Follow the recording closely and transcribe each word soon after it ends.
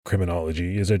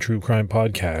Criminology is a true crime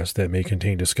podcast that may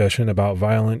contain discussion about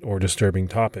violent or disturbing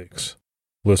topics.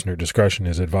 Listener discretion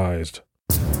is advised.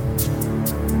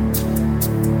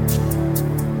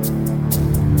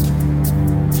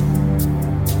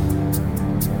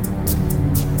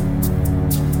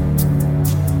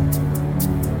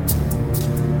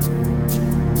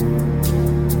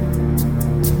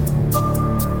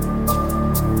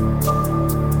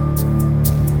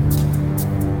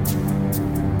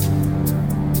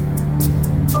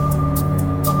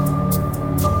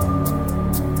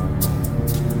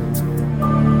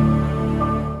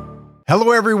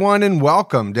 Hello, everyone, and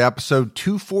welcome to episode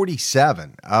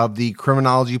 247 of the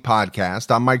Criminology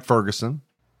Podcast. I'm Mike Ferguson.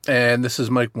 And this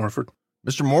is Mike Morford.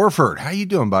 Mr. Morford, how you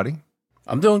doing, buddy?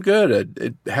 I'm doing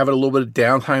good. Having a little bit of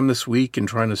downtime this week and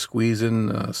trying to squeeze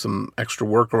in some extra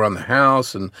work around the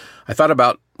house. And I thought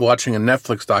about watching a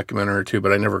Netflix documentary or two,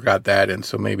 but I never got that in,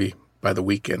 so maybe by the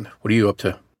weekend. What are you up to?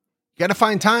 You got to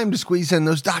find time to squeeze in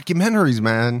those documentaries,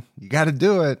 man. You got to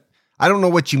do it. I don't know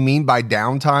what you mean by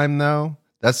downtime, though.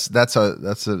 That's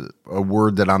a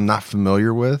word that I'm not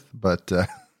familiar with, but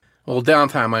well,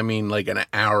 downtime, I mean like an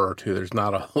hour or two. There's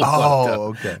not a whole lot of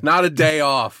okay. Not a day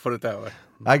off, put it that way.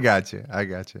 I got you.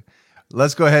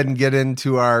 Let's go ahead and get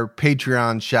into our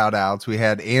Patreon shout outs. We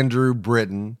had Andrew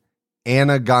Britton,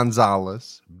 Anna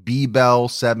Gonzalez,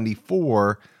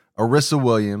 B-Bell74, Arissa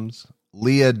Williams,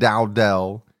 Leah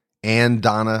Dowdell, and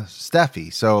Donna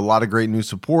Steffi. So a lot of great new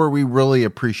support. We really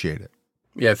appreciate it.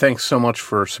 Yeah, thanks so much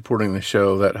for supporting the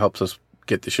show. That helps us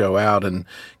get the show out and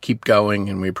keep going,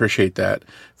 and we appreciate that.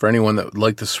 For anyone that would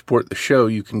like to support the show,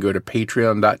 you can go to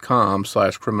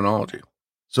patreon.com/criminology.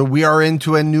 So we are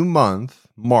into a new month,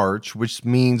 March, which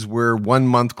means we're 1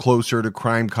 month closer to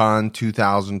CrimeCon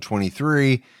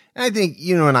 2023. And I think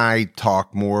you and I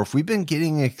talk more if we've been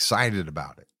getting excited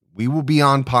about it. We will be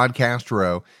on Podcast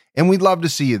Row, and we'd love to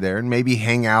see you there and maybe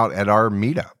hang out at our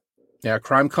meetup. Yeah,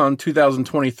 CrimeCon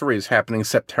 2023 is happening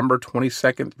September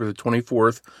 22nd through the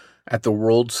 24th at the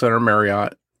World Center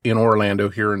Marriott in Orlando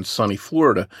here in sunny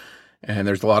Florida. And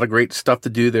there's a lot of great stuff to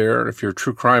do there. If you're a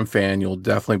true crime fan, you'll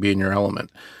definitely be in your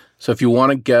element. So if you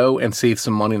want to go and save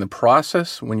some money in the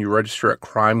process, when you register at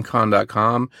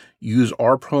crimecon.com, use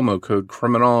our promo code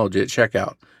Criminology at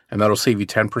checkout, and that'll save you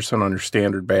 10% on your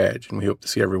standard badge. And we hope to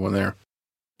see everyone there.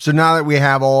 So now that we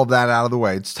have all of that out of the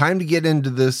way, it's time to get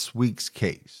into this week's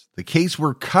case. The case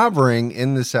we're covering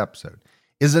in this episode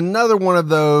is another one of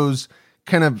those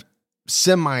kind of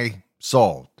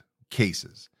semi-solved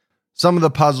cases. Some of the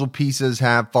puzzle pieces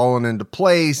have fallen into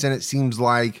place, and it seems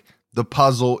like the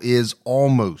puzzle is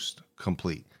almost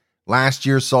complete. Last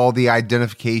year saw the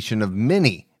identification of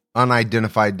many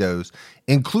unidentified does,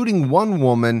 including one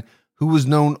woman who was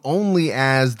known only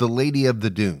as the Lady of the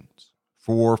Dunes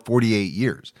for 48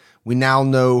 years. We now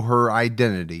know her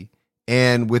identity.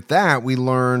 And with that, we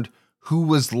learned who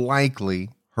was likely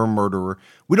her murderer.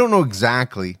 We don't know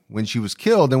exactly when she was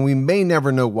killed, and we may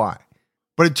never know why.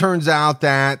 But it turns out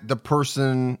that the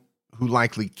person who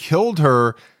likely killed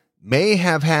her may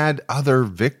have had other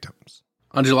victims.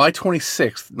 On July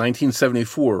 26,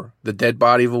 1974, the dead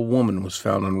body of a woman was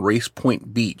found on Race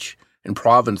Point Beach in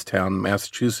Provincetown,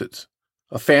 Massachusetts.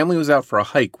 A family was out for a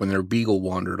hike when their beagle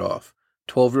wandered off.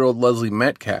 12-year-old Leslie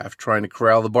Metcalf, trying to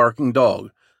corral the barking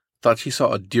dog, thought she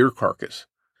saw a deer carcass.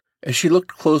 As she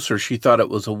looked closer, she thought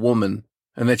it was a woman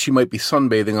and that she might be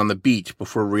sunbathing on the beach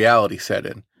before reality set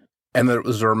in, and that it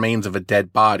was the remains of a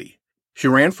dead body. She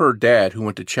ran for her dad, who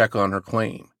went to check on her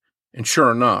claim. And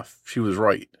sure enough, she was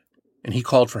right, and he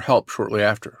called for help shortly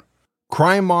after.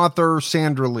 Crime author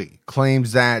Sandra Lee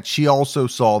claims that she also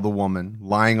saw the woman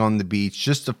lying on the beach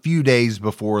just a few days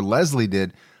before Leslie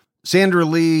did. Sandra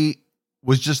Lee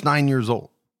was just 9 years old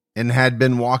and had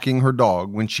been walking her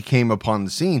dog when she came upon the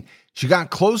scene. She got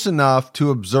close enough to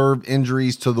observe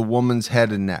injuries to the woman's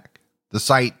head and neck. The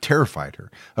sight terrified her.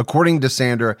 According to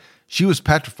Sandra, she was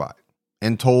petrified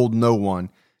and told no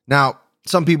one. Now,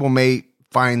 some people may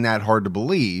find that hard to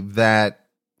believe, that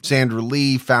Sandra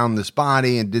Lee found this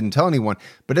body and didn't tell anyone.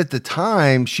 But at the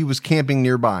time, she was camping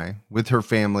nearby with her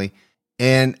family.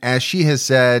 And as she has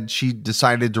said, she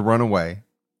decided to run away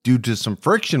due to some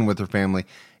friction with her family.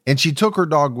 And she took her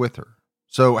dog with her.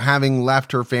 So having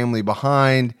left her family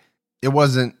behind, it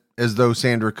wasn't as though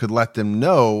Sandra could let them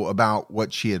know about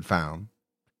what she had found.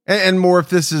 And more, if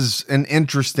this is an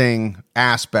interesting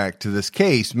aspect to this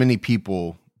case, many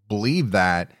people believe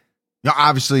that. Now,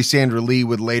 obviously, Sandra Lee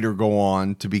would later go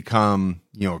on to become,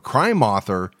 a crime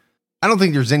author. I don't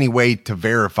think there's any way to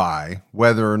verify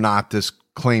whether or not this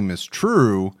claim is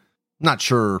true. I'm not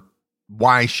sure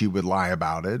why she would lie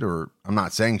about it, or I'm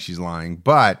not saying she's lying,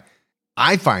 but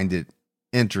I find it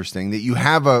interesting that you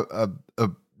have a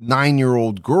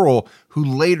 9-year-old girl who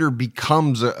later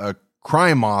becomes a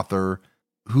crime author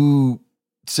who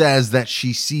says that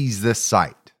she sees this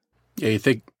site. Yeah, you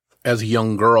think as a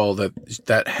young girl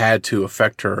that had to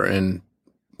affect her and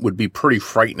would be pretty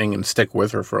frightening and stick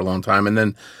with her for a long time. And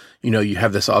then, you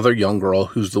have this other young girl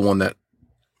who's the one that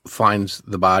finds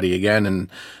the body again and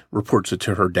reports it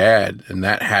to her dad. And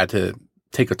that had to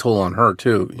take a toll on her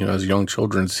too. As young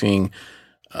children, seeing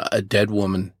a dead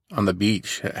woman on the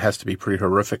beach has to be pretty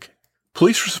horrific.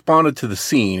 Police responded to the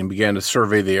scene and began to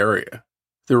survey the area.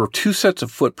 There were 2 sets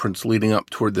of footprints leading up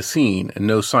toward the scene and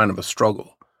no sign of a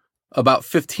struggle. About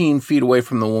 15 feet away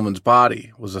from the woman's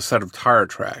body was a set of tire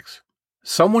tracks.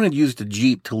 Someone had used a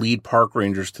Jeep to lead park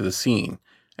rangers to the scene,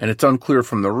 and it's unclear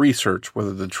from the research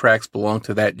whether the tracks belonged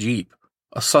to that Jeep,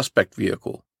 a suspect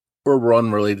vehicle, or were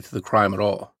unrelated to the crime at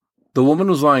all. The woman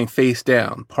was lying face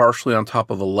down, partially on top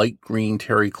of a light green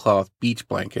terry cloth beach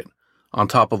blanket, on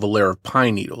top of a layer of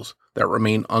pine needles that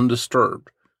remained undisturbed,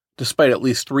 despite at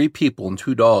least 3 people and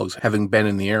 2 dogs having been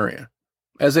in the area.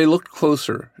 As they looked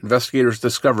closer, investigators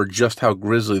discovered just how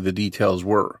grisly the details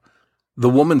were. The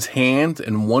woman's hands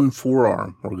and 1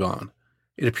 forearm were gone.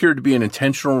 It appeared to be an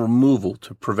intentional removal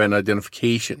to prevent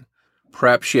identification.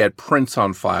 Perhaps she had prints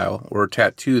on file or a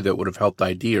tattoo that would have helped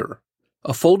ID her.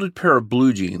 A folded pair of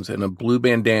blue jeans and a blue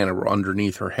bandana were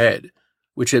underneath her head,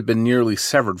 which had been nearly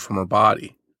severed from her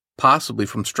body, possibly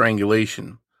from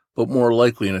strangulation, but more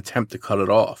likely an attempt to cut it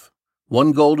off.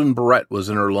 1 golden barrette was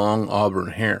in her long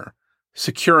auburn hair,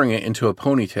 securing it into a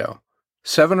ponytail.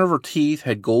 7 of her teeth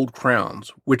had gold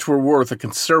crowns, which were worth a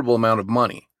considerable amount of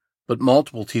money, but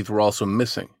multiple teeth were also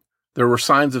missing. There were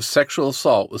signs of sexual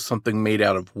assault with something made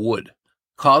out of wood.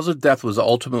 Cause of death was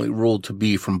ultimately ruled to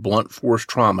be from blunt force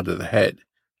trauma to the head.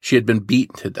 She had been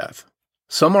beaten to death.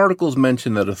 Some articles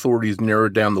mention that authorities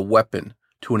narrowed down the weapon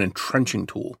to an entrenching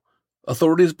tool.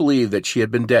 Authorities believe that she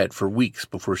had been dead for weeks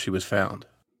before she was found.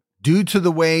 Due to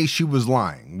the way she was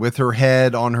lying, with her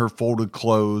head on her folded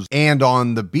clothes and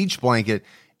on the beach blanket,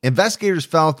 investigators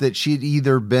felt that she had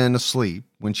either been asleep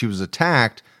when she was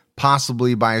attacked,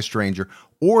 possibly by a stranger,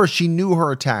 or she knew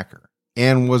her attacker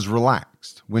and was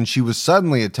relaxed when she was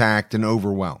suddenly attacked and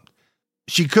overwhelmed.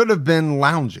 She could have been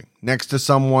lounging next to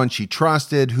someone she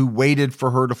trusted who waited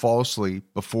for her to fall asleep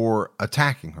before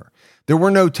attacking her. There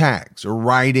were no tags or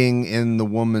writing in the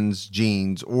woman's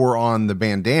jeans or on the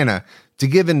bandana to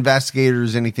give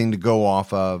investigators anything to go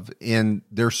off of in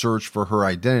their search for her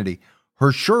identity.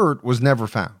 Her shirt was never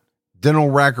found. Dental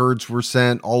records were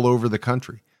sent all over the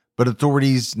country, but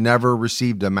authorities never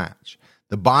received a match.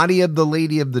 The body of the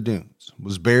Lady of the Dunes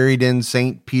was buried in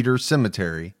St. Peter's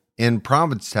Cemetery in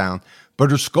Provincetown,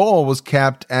 but her skull was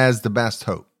kept as the best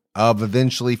hope of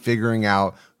eventually figuring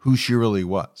out who she really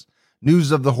was.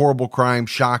 News of the horrible crime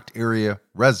shocked area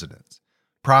residents.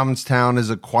 Provincetown is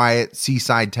a quiet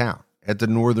seaside town at the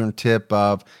northern tip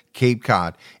of Cape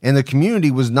Cod, and the community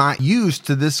was not used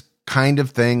to this kind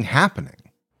of thing happening.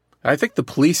 I think the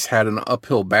police had an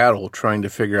uphill battle trying to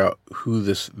figure out who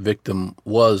this victim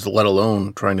was, let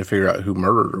alone trying to figure out who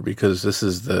murdered her, because this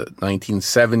is the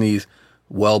 1970s,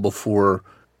 well before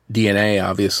DNA,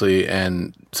 obviously,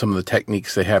 and some of the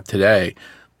techniques they have today.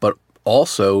 But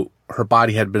also, her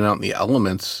body had been out in the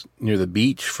elements near the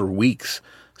beach for weeks,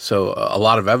 so a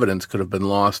lot of evidence could have been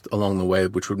lost along the way,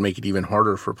 which would make it even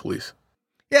harder for police.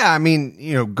 Yeah, I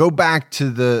mean, go back to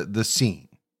the scene.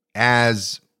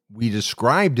 As we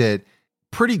described it,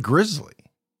 pretty grisly.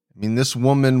 I mean, this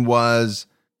woman was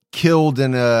killed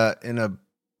in a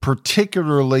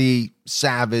particularly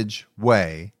savage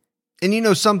way.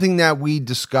 And something that we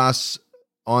discuss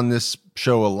on this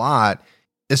show a lot,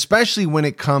 especially when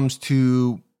it comes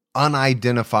to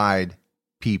unidentified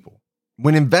people.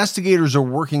 When investigators are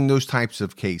working those types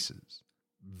of cases,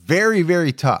 very,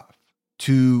 very tough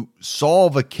to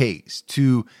solve a case,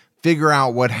 to figure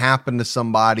out what happened to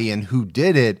somebody and who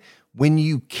did it when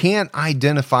you can't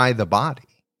identify the body.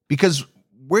 Because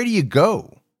where do you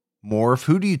go, Morph?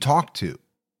 Who do you talk to?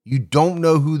 You don't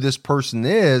know who this person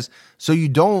is, so you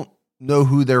don't know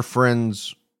who their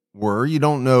friends were. You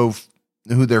don't know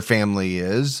who their family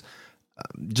is.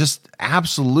 Just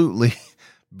absolutely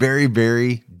very,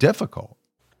 very difficult.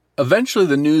 Eventually,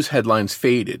 the news headlines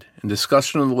faded, and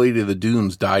discussion of the Lady of the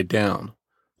Dunes died down.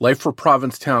 Life for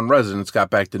Provincetown residents got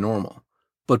back to normal,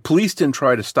 but police didn't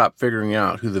try to stop figuring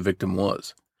out who the victim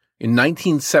was. In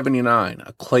 1979,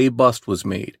 a clay bust was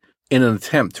made in an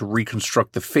attempt to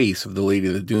reconstruct the face of the Lady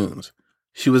of the Dunes.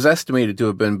 She was estimated to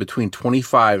have been between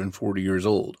 25 and 40 years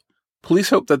old.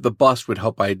 Police hoped that the bust would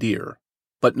help ID her,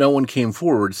 but no one came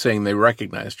forward saying they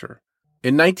recognized her.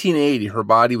 In 1980, her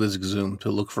body was exhumed to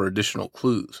look for additional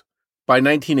clues. By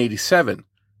 1987,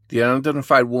 the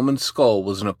unidentified woman's skull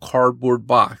was in a cardboard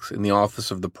box in the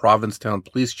office of the Provincetown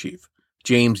police chief,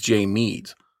 James J.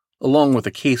 Meads, along with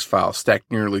a case file stacked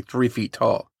nearly 3 feet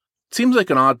tall. It seems like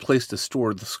an odd place to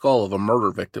store the skull of a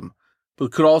murder victim,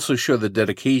 but could also show the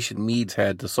dedication Meads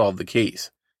had to solve the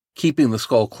case, keeping the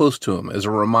skull close to him as a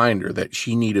reminder that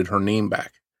she needed her name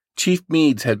back. Chief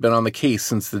Meads had been on the case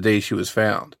since the day she was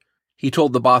found. He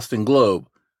told the Boston Globe,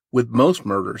 "With most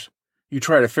murders, you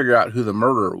try to figure out who the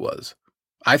murderer was.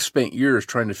 I've spent years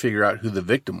trying to figure out who the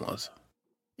victim was."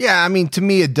 Yeah, I mean, to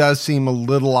me, it does seem a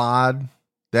little odd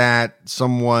that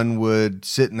someone would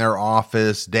sit in their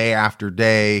office day after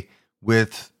day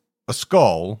with a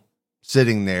skull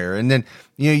sitting there. And then,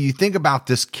 you think about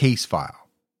this case file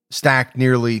stacked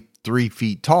nearly 3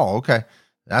 feet tall. Okay,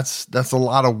 that's a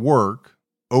lot of work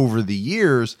over the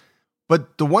years.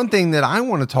 But the one thing that I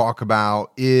want to talk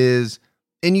about is,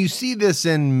 and you see this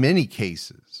in many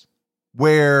cases,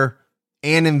 where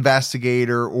an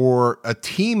investigator or a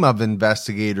team of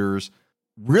investigators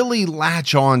really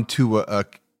latch on to a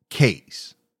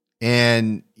case,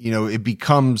 and it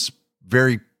becomes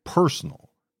very personal.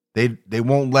 They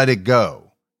won't let it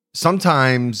go.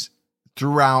 Sometimes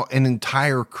throughout an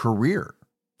entire career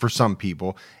for some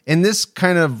people. And this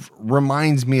kind of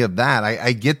reminds me of that.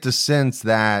 I get the sense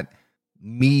that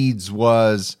Meads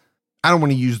was, I don't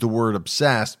want to use the word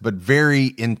obsessed, but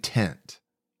very intent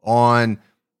on,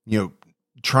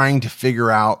 trying to figure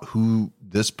out who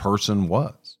this person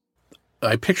was.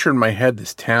 I picture in my head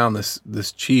this town,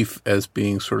 this chief, as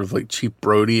being sort of like Chief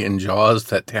Brody in Jaws,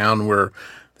 that town where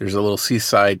there's a little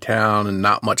seaside town and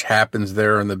not much happens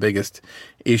there. And the biggest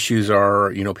issues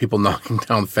are, people knocking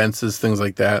down fences, things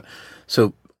like that.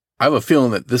 So I have a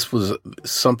feeling that this was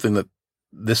something that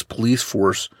this police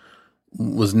force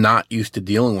was not used to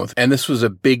dealing with. And this was a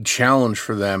big challenge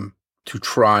for them to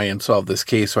try and solve this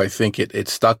case. So I think it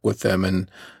stuck with them. And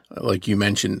like you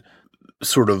mentioned,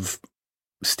 sort of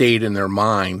stayed in their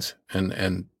minds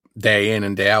and day in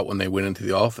and day out when they went into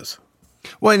the office.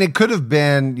 Well, and it could have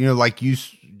been, like you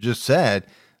just said,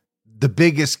 the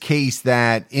biggest case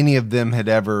that any of them had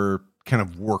ever kind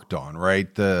of worked on, right?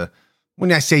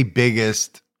 When I say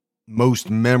biggest, most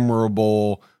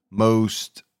memorable,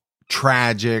 most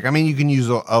tragic, I mean, you can use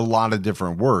a lot of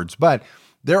different words, but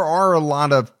there are a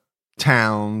lot of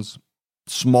towns,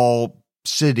 small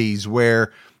cities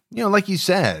where, like you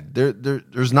said,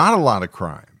 there's not a lot of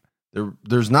crime.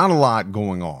 There's not a lot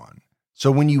going on.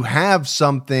 So when you have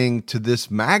something to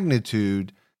this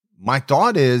magnitude, my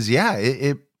thought is,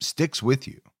 it sticks with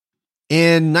you.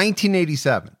 In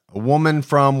 1987, a woman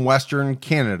from Western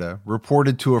Canada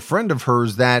reported to a friend of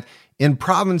hers that in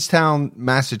Provincetown,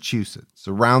 Massachusetts,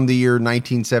 around the year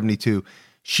 1972,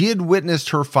 she had witnessed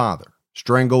her father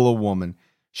strangle a woman.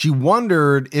 She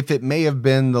wondered if it may have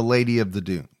been the Lady of the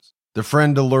Dunes. The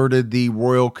friend alerted the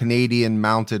Royal Canadian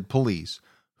Mounted Police,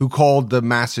 who called the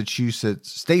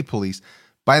Massachusetts State Police.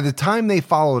 By the time they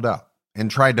followed up and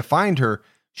tried to find her,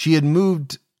 she had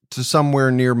moved to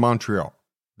somewhere near Montreal.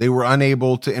 They were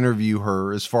unable to interview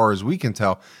her as far as we can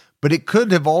tell, but it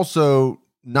could have also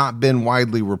not been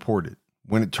widely reported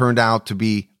when it turned out to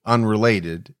be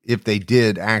unrelated if they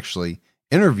did actually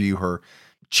interview her.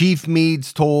 Chief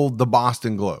Meads told the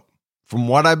Boston Globe, "From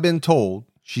what I've been told,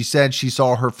 she said she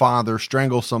saw her father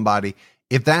strangle somebody.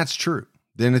 If that's true,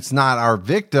 then it's not our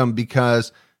victim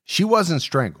because she wasn't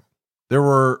strangled." There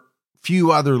were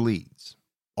few other leads.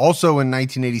 Also in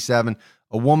 1987,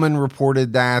 a woman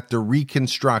reported that the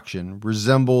reconstruction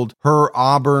resembled her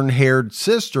auburn-haired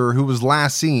sister who was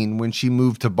last seen when she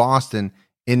moved to Boston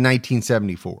in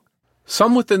 1974.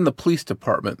 Some within the police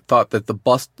department thought that the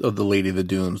bust of the Lady of the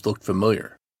Dunes looked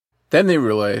familiar. Then they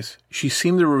realized she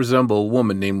seemed to resemble a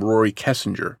woman named Rory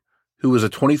Kessinger, who was a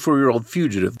 24-year-old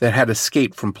fugitive that had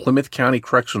escaped from Plymouth County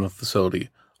Correctional Facility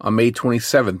on May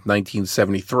 27,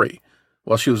 1973,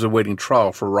 while she was awaiting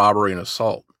trial for robbery and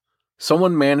assault.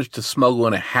 Someone managed to smuggle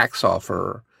in a hacksaw for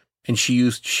her, and she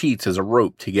used sheets as a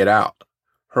rope to get out.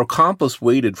 Her accomplice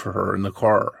waited for her in the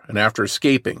car, and after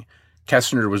escaping,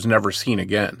 Kessinger was never seen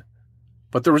again.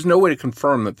 But there was no way to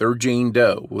confirm that their Jane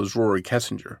Doe was Rory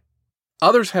Kessinger.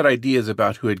 Others had ideas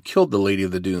about who had killed the Lady of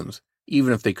the Dunes,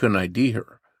 even if they couldn't ID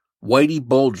her. Whitey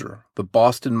Bulger, the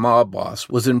Boston mob boss,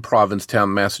 was in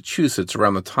Provincetown, Massachusetts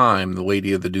around the time the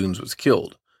Lady of the Dunes was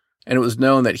killed, and it was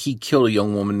known that he killed a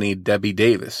young woman named Debbie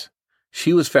Davis.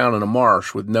 She was found in a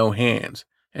marsh with no hands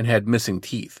and had missing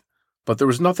teeth, but there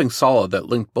was nothing solid that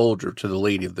linked Bulger to the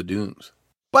Lady of the Dunes.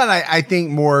 But I think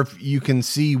more if you can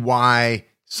see why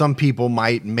some people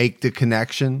might make the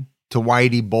connection to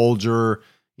Whitey Bulger.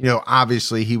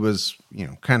 Obviously he was,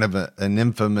 kind of an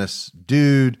infamous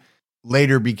dude.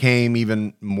 later became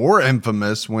even more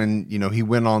infamous when, he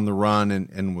went on the run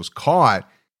and was caught.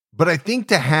 But I think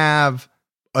to have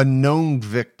a known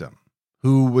victim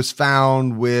who was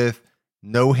found with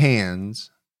no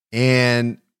hands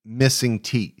and missing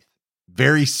teeth,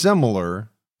 very similar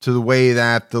to the way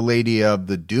that the Lady of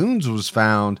the Dunes was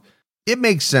found, it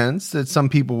makes sense that some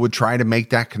people would try to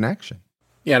make that connection.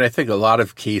 Yeah, and I think a lot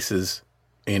of cases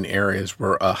in areas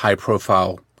where a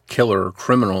high-profile killer or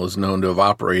criminal is known to have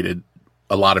operated,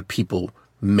 a lot of people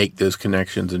make those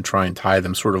connections and try and tie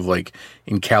them, sort of like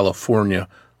in California,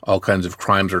 all kinds of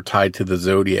crimes are tied to the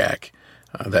Zodiac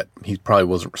that he probably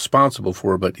wasn't responsible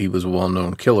for, but he was a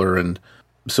well-known killer, and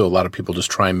so a lot of people just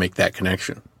try and make that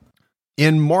connection.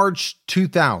 In March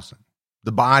 2000,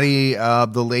 the body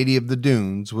of the Lady of the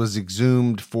Dunes was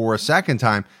exhumed for a second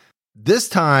time, this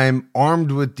time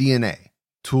armed with DNA,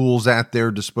 tools at their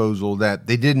disposal that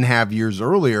they didn't have years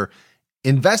earlier.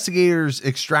 Investigators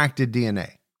extracted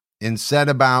DNA and set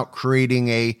about creating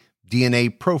a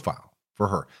DNA profile for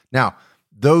her. Now,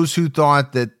 those who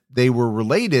thought that they were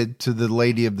related to the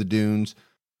Lady of the Dunes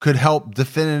could help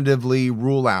definitively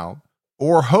rule out,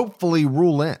 or hopefully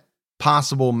rule in,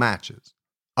 possible matches.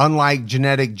 Unlike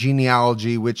genetic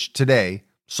genealogy, which today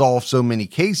solves so many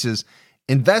cases,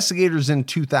 investigators in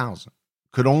 2000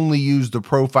 could only use the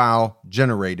profile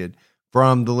generated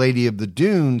from the Lady of the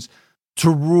Dunes to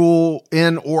rule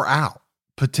in or out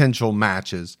potential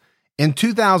matches. In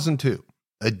 2002,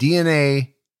 a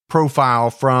DNA profile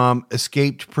from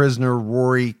escaped prisoner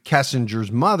Rory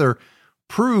Kessinger's mother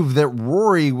proved that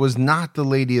Rory was not the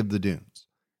Lady of the Dunes.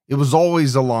 It was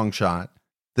always a long shot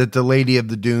that the Lady of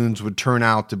the Dunes would turn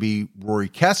out to be Rory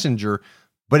Kessinger,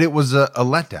 but it was a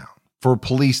letdown for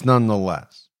police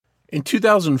nonetheless. In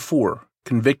 2004,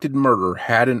 convicted murderer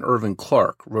Haddon Irving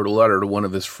Clark wrote a letter to one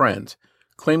of his friends,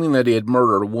 claiming that he had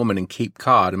murdered a woman in Cape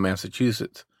Cod in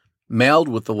Massachusetts. Mailed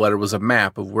with the letter was a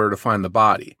map of where to find the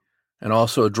body, and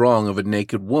also a drawing of a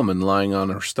naked woman lying on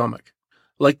her stomach.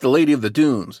 Like the Lady of the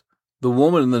Dunes, the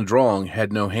woman in the drawing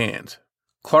had no hands.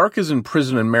 Clark is in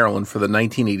prison in Maryland for the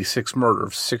 1986 murder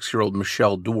of 6-year-old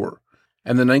Michelle Dorr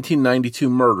and the 1992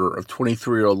 murder of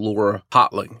 23-year-old Laura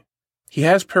Hotling. He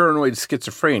has paranoid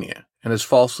schizophrenia and has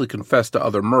falsely confessed to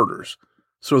other murders,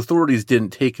 so authorities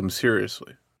didn't take him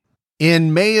seriously.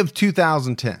 In May of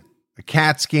 2010, a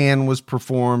CAT scan was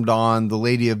performed on the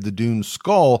Lady of the Dunes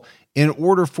skull in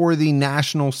order for the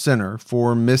National Center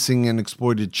for Missing and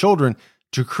Exploited Children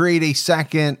to create a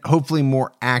second, hopefully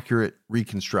more accurate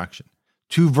reconstruction.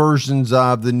 2 versions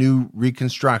of the new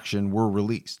reconstruction were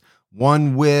released,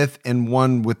 one with and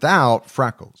one without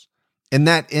freckles. And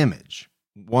that image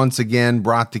once again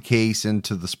brought the case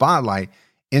into the spotlight.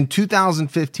 In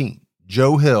 2015,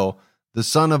 Joe Hill, the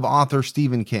son of author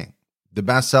Stephen King, the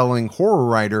best-selling horror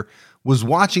writer, was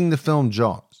watching the film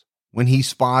Jaws when he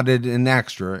spotted an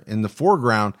extra in the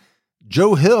foreground.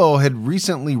 Joe Hill had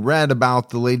recently read about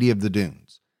the Lady of the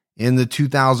Dunes in the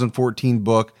 2014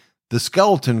 book The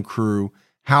Skeleton Crew: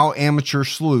 How Amateur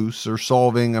Sleuths Are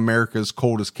Solving America's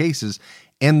Coldest Cases,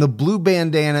 and the blue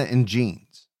bandana and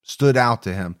jeans stood out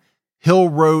to him. Hill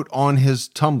wrote on his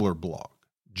Tumblr blog,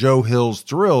 Joe Hill's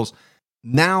Thrills,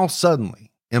 now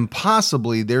suddenly,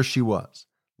 impossibly, there she was,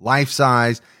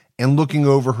 life-size and looking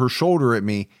over her shoulder at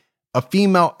me. A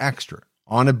female extra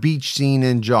on a beach scene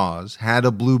in Jaws had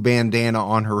a blue bandana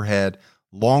on her head,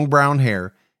 long brown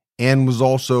hair, and was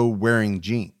also wearing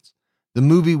jeans. The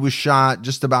movie was shot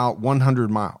just about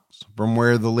 100 miles from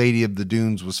where the Lady of the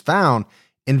Dunes was found,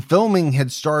 and filming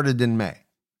had started in May.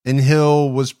 And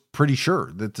Hill was pretty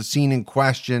sure that the scene in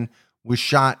question was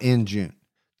shot in June.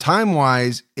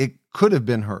 Time-wise, it could have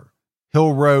been her.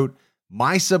 Hill wrote,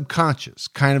 "My subconscious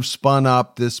kind of spun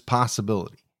up this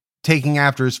possibility." Taking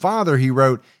after his father, he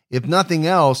wrote, "If nothing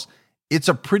else, it's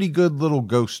a pretty good little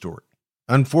ghost story."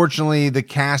 Unfortunately, the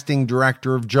casting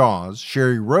director of Jaws,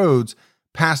 Sherry Rhodes,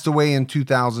 passed away in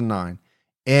 2009,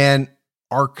 and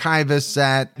archivists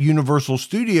at Universal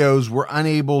Studios were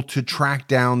unable to track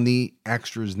down the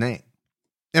extra's name.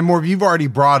 And Morv, you've already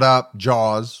brought up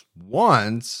Jaws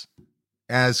once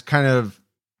as kind of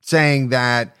saying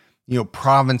that,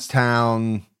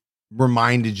 Provincetown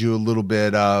reminded you a little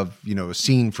bit of, a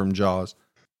scene from Jaws.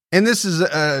 And this is,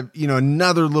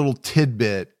 another little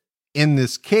tidbit in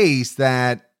this case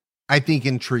that I think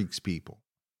intrigues people.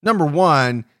 Number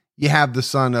one, you have the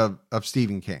son of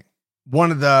Stephen King,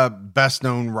 one of the best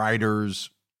known writers,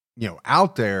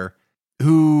 out there,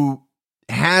 who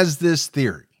has this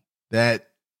theory that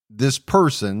this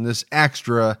person, this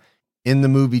extra in the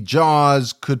movie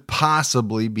Jaws, could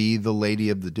possibly be the Lady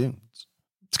of the Dunes.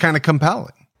 It's kind of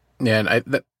compelling. Yeah,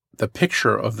 and the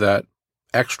picture of that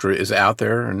extra is out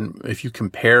there, and if you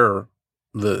compare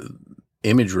the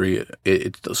imagery,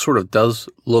 it sort of does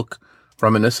look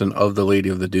reminiscent of the Lady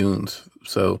of the Dunes.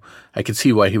 So I could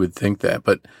see why he would think that,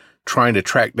 but trying to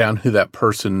track down who that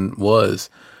person was,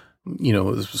 it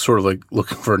was sort of like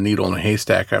looking for a needle in a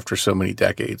haystack after so many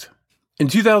decades. In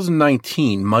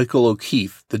 2019, Michael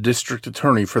O'Keefe, the district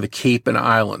attorney for the Cape and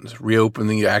Islands,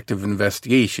 reopened the active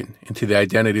investigation into the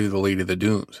identity of the Lady of the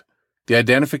Dunes. The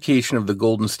identification of the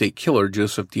Golden State Killer,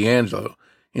 Joseph DeAngelo,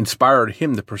 inspired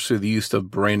him to pursue the use of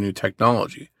brand new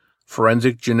technology,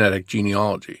 forensic genetic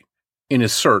genealogy, in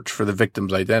his search for the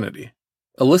victim's identity.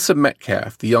 Alyssa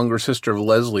Metcalf, the younger sister of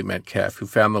Leslie Metcalf, who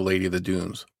found the Lady of the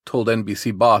Dunes, told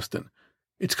NBC Boston,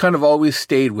 "It's kind of always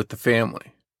stayed with the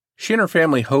family." She and her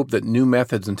family hoped that new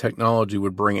methods and technology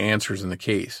would bring answers in the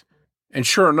case. And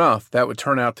sure enough, that would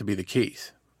turn out to be the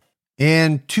case.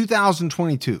 In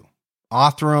 2022,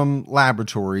 Othram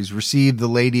Laboratories received the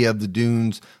Lady of the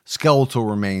Dunes skeletal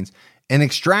remains and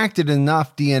extracted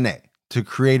enough DNA to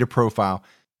create a profile.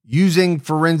 Using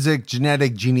forensic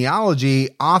genetic genealogy,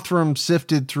 Othram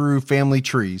sifted through family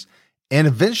trees and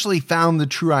eventually found the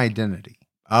true identity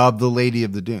of the Lady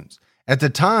of the Dunes. At the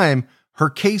time, her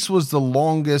case was the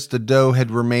longest a doe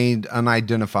had remained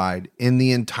unidentified in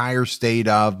the entire state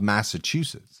of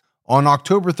Massachusetts. On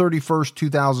October 31st,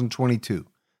 2022,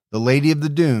 the Lady of the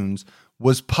Dunes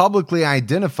was publicly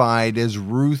identified as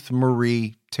Ruth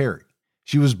Marie Terry.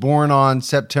 She was born on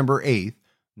September 8th,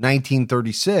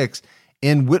 1936,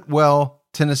 in Whitwell,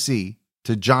 Tennessee,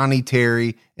 to Johnny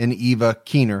Terry and Eva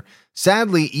Keener.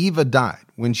 Sadly, Eva died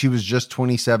when she was just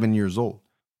 27 years old.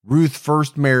 Ruth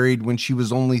first married when she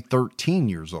was only 13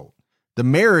 years old. The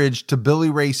marriage to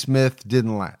Billy Ray Smith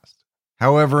didn't last.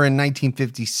 However, in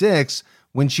 1956,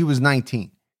 when she was 19,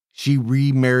 she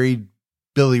remarried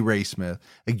Billy Ray Smith.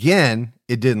 Again,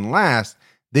 it didn't last.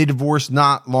 They divorced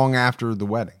not long after the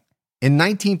wedding. In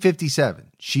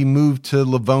 1957, she moved to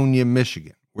Livonia,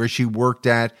 Michigan, where she worked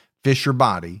at Fisher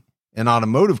Body, an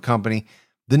automotive company.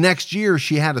 The next year,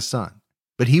 she had a son,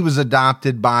 but he was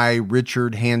adopted by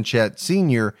Richard Hanchett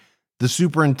Sr., the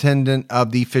superintendent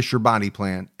of the Fisher Body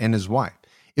plant, and his wife.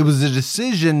 It was a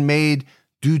decision made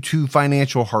due to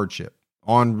financial hardship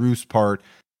on Ruth's part,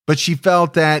 but she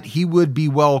felt that he would be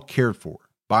well cared for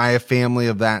by a family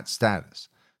of that status.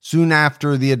 Soon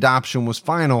after the adoption was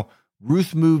final,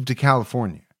 Ruth moved to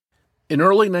California. In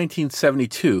early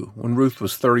 1972, when Ruth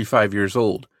was 35 years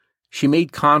old, she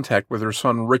made contact with her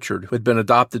son Richard, who had been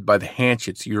adopted by the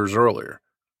Hanchetts years earlier.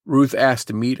 Ruth asked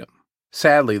to meet him.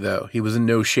 Sadly, though, he was in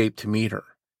no shape to meet her.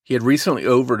 He had recently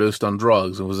overdosed on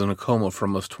drugs and was in a coma for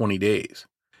almost 20 days.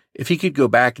 If he could go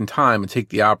back in time and take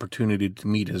the opportunity to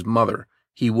meet his mother,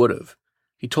 he would have.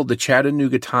 He told the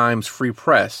Chattanooga Times Free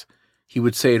Press he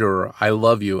would say to her, "I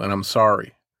love you and I'm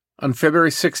sorry." On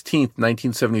February 16,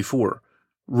 1974,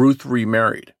 Ruth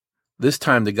remarried, this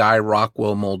time to Guy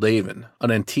Rockwell Moldavan,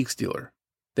 an antiques dealer.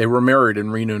 They were married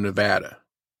in Reno, Nevada.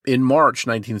 In March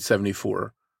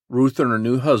 1974, Ruth and her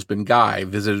new husband, Guy,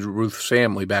 visited Ruth's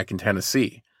family back in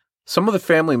Tennessee. Some of the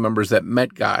family members that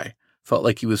met Guy felt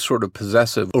like he was sort of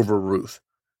possessive over Ruth,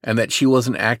 and that she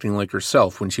wasn't acting like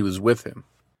herself when she was with him.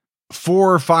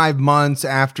 4 or 5 months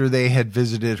after they had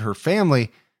visited her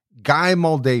family, Guy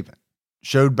Moldavan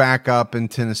showed back up in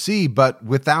Tennessee, but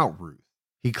without Ruth.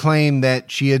 He claimed that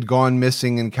she had gone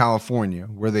missing in California,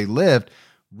 where they lived.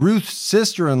 Ruth's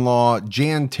sister-in-law,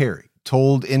 Jan Terry,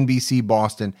 told NBC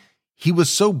Boston he was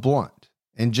so blunt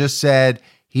and just said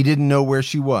he didn't know where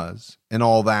she was and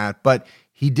all that, but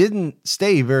he didn't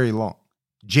stay very long.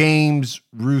 James,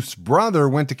 Ruth's brother,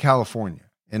 went to California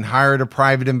and hired a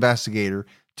private investigator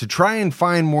to try and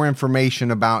find more information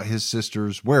about his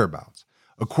sister's whereabouts.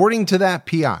 According to that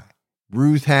PI,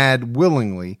 Ruth had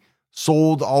willingly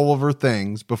sold all of her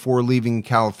things before leaving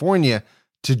California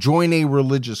to join a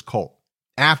religious cult.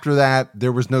 After that,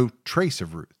 there was no trace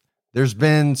of Ruth. There's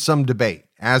been some debate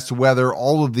as to whether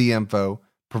all of the info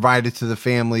provided to the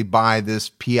family by this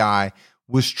PI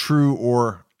was true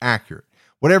or accurate.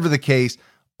 Whatever the case,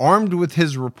 armed with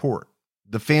his report,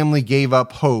 the family gave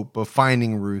up hope of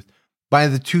finding Ruth. By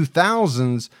the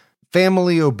 2000s,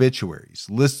 family obituaries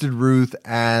listed Ruth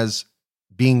as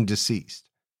being deceased.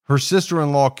 Her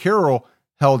sister-in-law, Carol,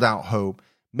 held out hope.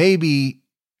 Maybe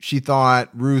she thought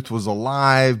Ruth was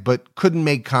alive but couldn't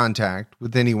make contact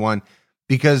with anyone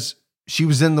because she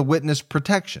was in the witness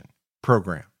protection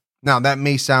program. Now, that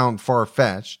may sound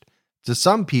far-fetched to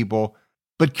some people,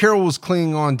 but Carol was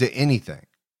clinging on to anything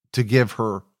to give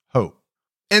her hope.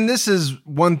 And this is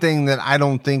one thing that I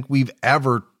don't think we've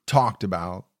ever talked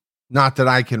about, not that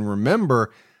I can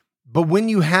remember, but when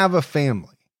you have a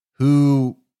family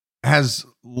who has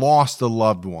lost a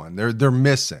loved one, they're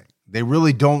missing, they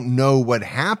really don't know what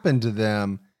happened to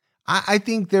them. I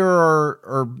think there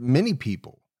are many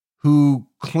people who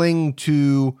cling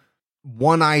to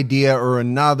one idea or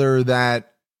another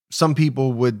that some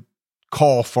people would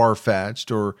call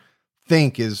far-fetched or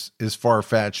think is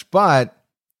far-fetched, but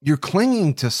you're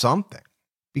clinging to something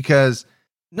because,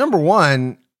 number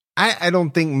one, I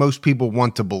don't think most people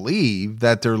want to believe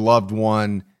that their loved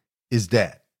one is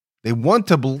dead. They want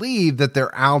to believe that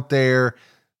they're out there,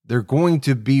 they're going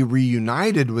to be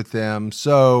reunited with them.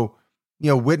 So,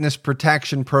 witness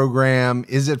protection program,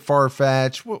 is it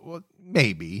far-fetched? Well,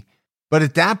 maybe. But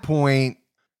at that point,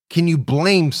 can you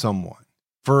blame someone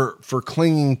for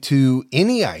clinging to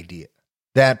any idea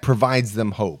that provides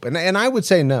them hope? And I would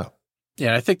say no.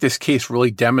 Yeah, I think this case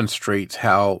really demonstrates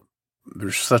how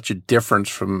there's such a difference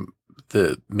from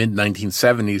the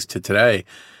mid-1970s to today.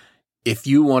 If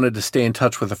you wanted to stay in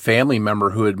touch with a family member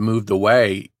who had moved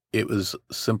away, it was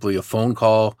simply a phone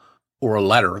call or a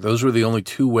letter. Those were the only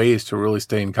two ways to really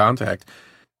stay in contact.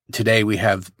 Today we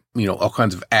have, all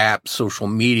kinds of apps, social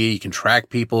media, you can track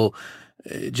people,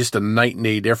 just a night and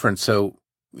day difference. So,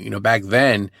 back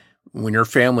then when your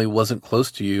family wasn't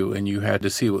close to you and you had to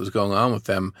see what was going on with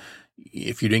them,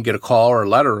 if you didn't get a call or a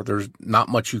letter, there's not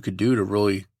much you could do to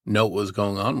really know what was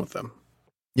going on with them.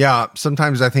 Yeah.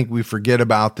 Sometimes I think we forget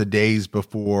about the days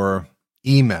before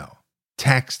email,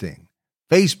 texting,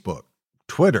 Facebook,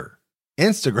 Twitter,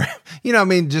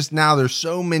 Instagram. Just now there's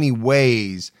so many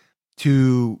ways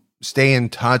to stay in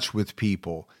touch with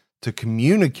people, to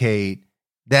communicate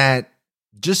that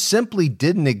just simply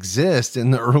didn't exist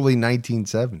in the early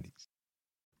 1970s.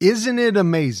 Isn't it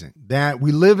amazing that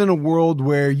we live in a world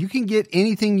where you can get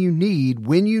anything you need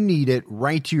when you need it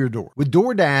right to your door? With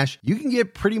DoorDash, you can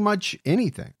get pretty much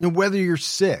anything. And whether you're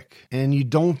sick and you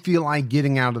don't feel like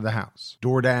getting out of the house,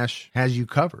 DoorDash has you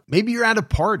covered. Maybe you're at a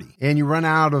party and you run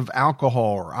out of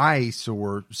alcohol or ice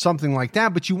or something like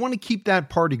that, but you want to keep that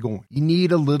party going. You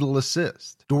need a little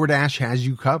assist. DoorDash has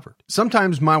you covered.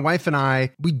 Sometimes my wife and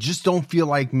I, we just don't feel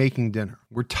like making dinner.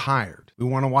 We're tired. We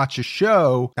want to watch a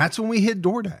show. That's when we hit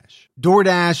DoorDash.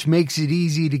 DoorDash makes it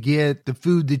easy to get the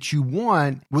food that you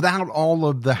want without all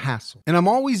of the hassle. And I'm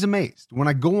always amazed when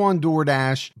I go on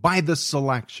DoorDash by the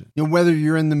selection. Whether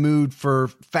you're in the mood for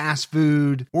fast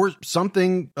food or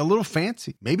something a little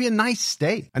fancy, maybe a nice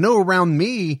steak. I know around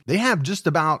me, they have just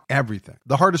about everything.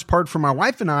 The hardest part for my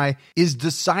wife and I is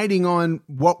deciding on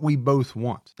what we both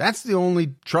want. That's the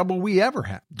only trouble we ever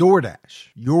have. DoorDash,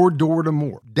 your door to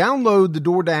more. Download the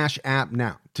DoorDash app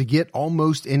now to get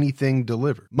almost anything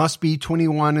delivered. Must be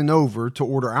 21 and over to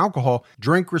order alcohol.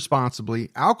 Drink responsibly.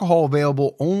 Alcohol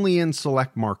available only in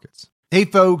select markets. Hey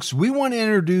folks, we want to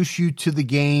introduce you to the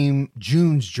game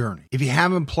June's Journey. If you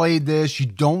haven't played this, you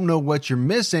don't know what you're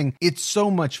missing, it's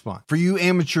so much fun. For you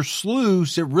amateur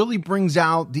sleuths, it really brings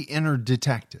out the inner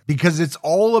detective because it's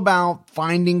all about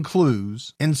finding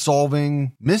clues and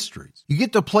solving mysteries. You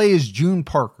get to play as June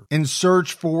Parker and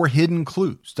search for hidden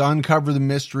clues to uncover the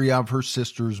mystery of her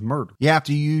sister's murder. You have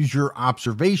to use your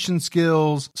observation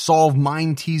skills, solve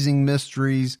mind-teasing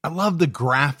mysteries. I love the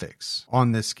graphics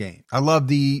on this game. I love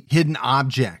the hidden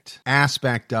object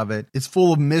aspect of it. It's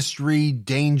full of mystery,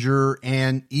 danger,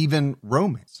 and even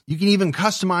romance. You can even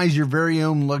customize your very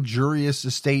own luxurious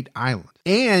estate island.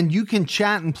 And you can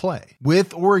chat and play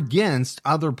with or against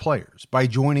other players by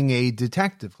joining a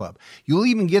detective club. You'll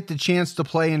even get the chance to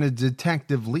play in a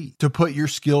detective league to put your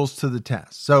skills to the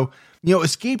test. So,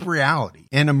 escape reality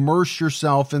and immerse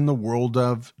yourself in the world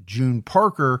of June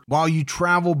Parker while you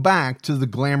travel back to the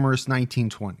glamorous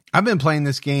 1920s. I've been playing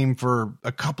this game for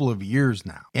a couple of years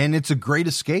now, and it's a great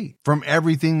escape from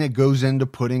everything that goes into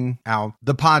putting out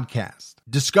the podcast.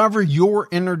 Discover your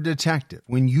inner detective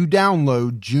when you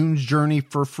download June's Journey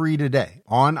for free today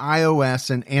on iOS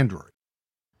and Android.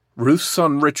 Ruth's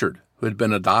son Richard, who had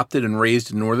been adopted and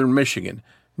raised in northern Michigan,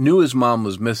 knew his mom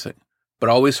was missing, but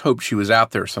always hoped she was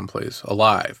out there someplace,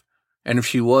 alive. And if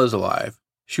she was alive,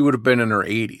 she would have been in her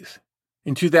 80s.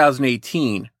 In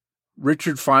 2018,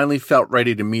 Richard finally felt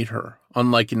ready to meet her,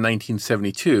 unlike in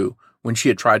 1972, when she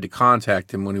had tried to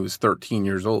contact him when he was 13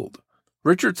 years old.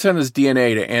 Richard sent his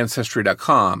DNA to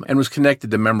Ancestry.com and was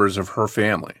connected to members of her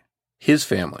family, his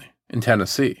family, in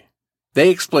Tennessee.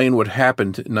 They explained what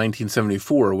happened in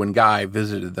 1974 when Guy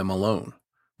visited them alone.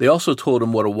 They also told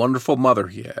him what a wonderful mother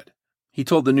he had. He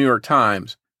told the New York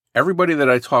Times, "Everybody that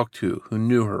I talked to who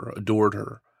knew her adored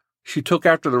her. She took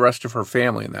after the rest of her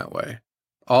family in that way.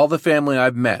 All the family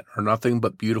I've met are nothing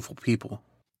but beautiful people."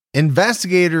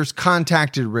 Investigators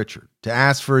contacted Richard to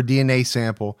ask for a DNA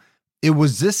sample. It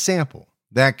was this sample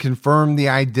that confirmed the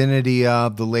identity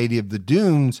of the Lady of the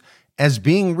Dunes as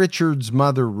being Richard's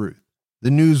mother, Ruth.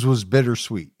 The news was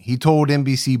bittersweet. He told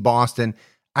NBC Boston,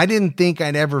 "I didn't think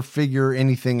I'd ever figure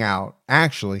anything out,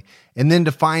 actually, and then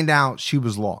to find out she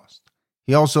was lost."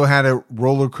 He also had a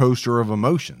roller coaster of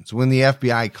emotions. When the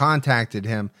FBI contacted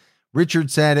him,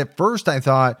 Richard said, "At first I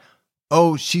thought,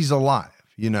 oh, she's alive,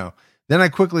 Then I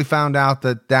quickly found out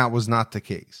that that was not the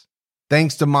case.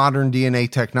 Thanks to modern DNA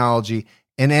technology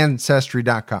and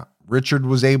Ancestry.com, Richard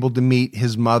was able to meet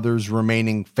his mother's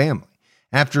remaining family.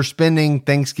 After spending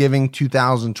Thanksgiving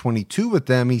 2022 with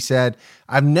them, he said,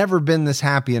 "I've never been this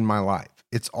happy in my life.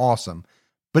 It's awesome."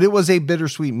 But it was a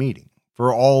bittersweet meeting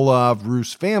for all of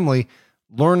Ruth's family,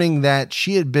 learning that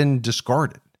she had been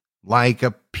discarded like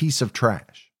a piece of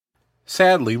trash.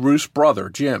 Sadly, Ruth's brother,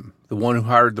 Jim, the one who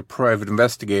hired the private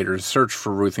investigators to search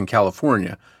for Ruth in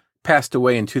California, passed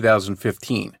away in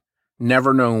 2015,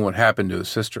 never knowing what happened to his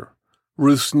sister.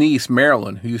 Ruth's niece,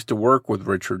 Marilyn, who used to work with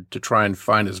Richard to try and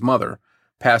find his mother,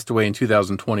 passed away in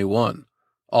 2021,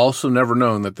 also never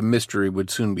knowing that the mystery would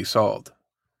soon be solved.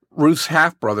 Ruth's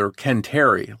half-brother, Ken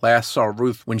Terry, last saw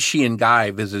Ruth when she and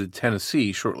Guy visited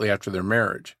Tennessee shortly after their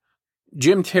marriage.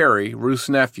 Jim Terry, Ruth's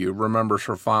nephew, remembers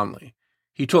her fondly.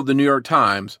 He told the New York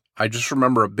Times, "I just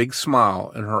remember a big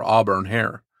smile and her auburn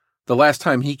hair." The last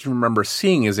time he can remember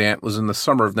seeing his aunt was in the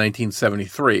summer of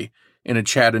 1973 in a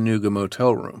Chattanooga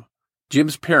motel room.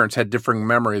 Jim's parents had differing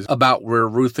memories about where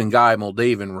Ruth and Guy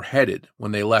Moldavan were headed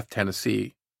when they left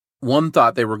Tennessee. One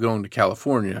thought they were going to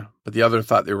California, but the other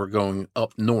thought they were going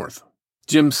up north.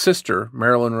 Jim's sister,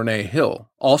 Marilyn Renee Hill,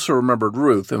 also remembered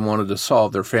Ruth and wanted to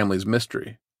solve their family's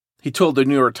mystery. He told the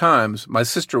New York Times, "My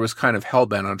sister was kind of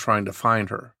hell-bent on trying to find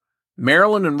her."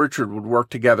 Marilyn and Richard would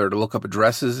work together to look up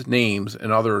addresses, names,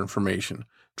 and other information,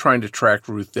 trying to track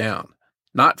Ruth down.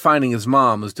 Not finding his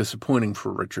mom was disappointing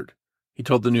for Richard. He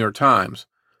told the New York Times,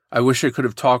 "I wish I could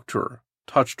have talked to her,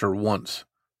 touched her once."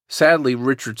 Sadly,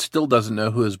 Richard still doesn't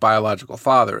know who his biological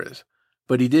father is,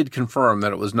 but he did confirm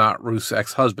that it was not Ruth's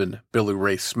ex-husband, Billy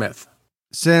Ray Smith.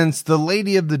 Since the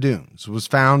Lady of the Dunes was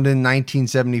found in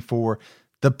 1974,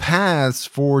 the paths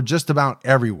for just about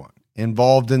everyone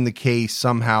involved in the case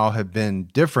somehow have been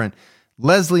different.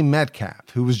 Leslie Metcalf,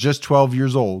 who was just 12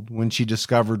 years old when she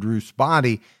discovered Ruth's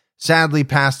body, sadly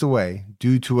passed away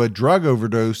due to a drug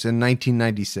overdose in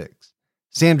 1996.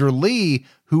 Sandra Lee,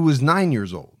 who was 9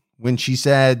 years old when she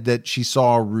said that she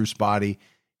saw Ruth's body,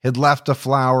 had left a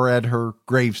flower at her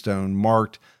gravestone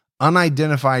marked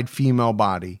 "Unidentified Female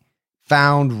Body,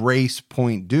 Found Race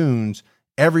Point Dunes"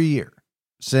 every year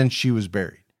since she was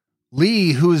buried.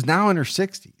 Lee, who is now in her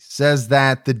 60s, says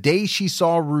that the day she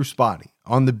saw Ruth's body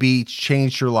on the beach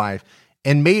changed her life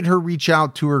and made her reach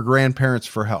out to her grandparents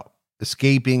for help,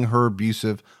 escaping her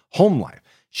abusive home life.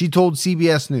 She told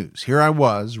CBS News, "Here I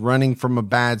was running from a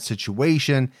bad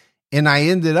situation, and I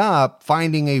ended up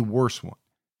finding a worse one."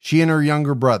 She and her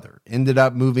younger brother ended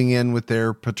up moving in with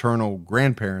their paternal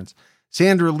grandparents.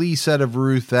 Sandra Lee said of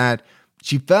Ruth that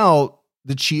she felt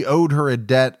that she owed her a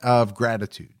debt of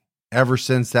gratitude ever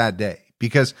since that day,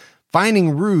 because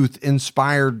finding Ruth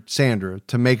inspired Sandra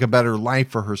to make a better life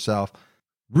for herself.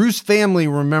 Ruth's family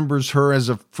remembers her as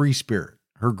a free spirit.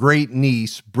 Her great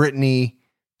niece, Brittany,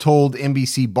 told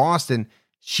NBC Boston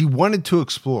she wanted to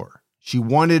explore. She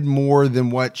wanted more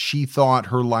than what she thought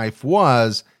her life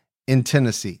was in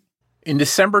Tennessee. In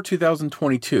December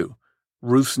 2022,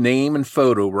 Ruth's name and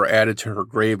photo were added to her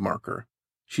grave marker.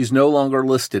 She's no longer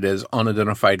listed as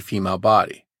unidentified female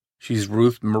body. She's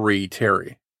Ruth Marie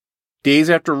Terry. Days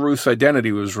after Ruth's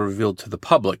identity was revealed to the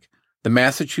public, the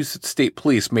Massachusetts State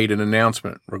Police made an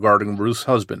announcement regarding Ruth's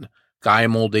husband, Guy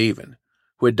Moldavan,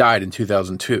 who had died in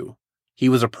 2002. He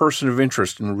was a person of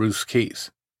interest in Ruth's case.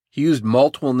 He used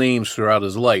multiple names throughout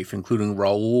his life, including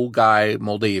Raoul Guy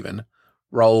Moldavan,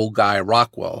 Raoul Guy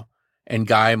Rockwell, and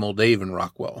Guy Moldavan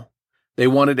Rockwell. They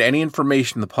wanted any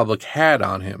information the public had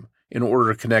on him in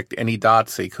order to connect any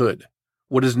dots they could.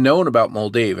 What is known about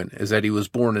Moldavan is that he was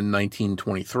born in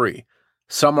 1923.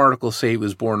 Some articles say he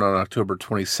was born on October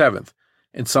 27th,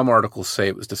 and some articles say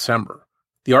it was December.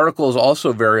 The articles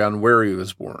also vary on where he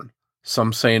was born.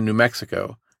 Some say in New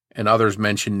Mexico, and others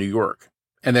mention New York,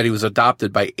 and that he was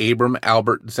adopted by Abram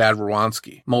Albert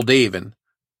Zadrowski Moldavan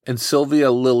and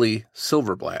Sylvia Lily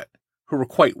Silverblatt, who were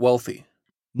quite wealthy.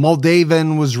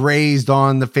 Moldavan was raised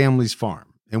on the family's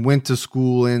farm and went to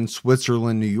school in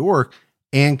Switzerland, New York,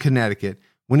 and Connecticut.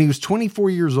 When he was 24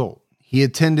 years old, he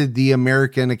attended the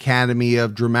American Academy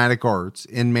of Dramatic Arts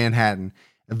in Manhattan.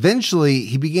 Eventually,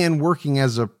 he began working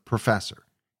as a professor.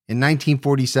 In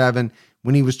 1947,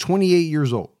 when he was 28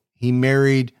 years old, he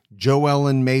married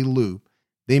Joellen May Loop.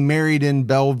 They married in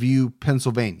Bellevue,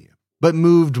 Pennsylvania, but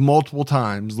moved multiple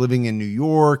times, living in New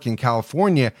York and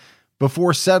California.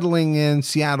 before settling in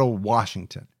Seattle,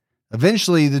 Washington.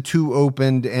 Eventually, the two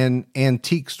opened an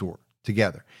antique store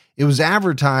together. It was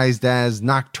advertised as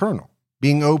nocturnal,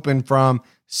 being open from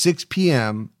 6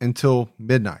 p.m. until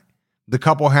midnight. The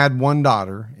couple had one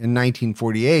daughter in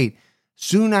 1948.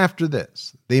 Soon after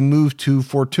this, they moved to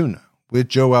Fortuna with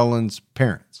Joe Ellen's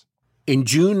parents. In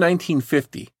June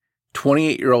 1950,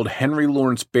 28-year-old Henry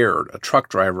Lawrence Baird, a truck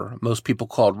driver most people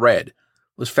called Red,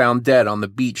 was found dead on the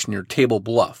beach near Table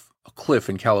Bluff, a cliff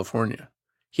in California.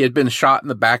 He had been shot in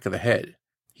the back of the head.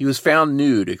 He was found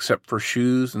nude except for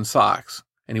shoes and socks,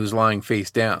 and he was lying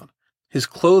face down. His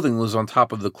clothing was on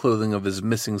top of the clothing of his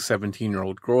missing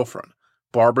 17-year-old girlfriend,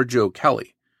 Barbara Jo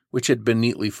Kelly, which had been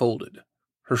neatly folded.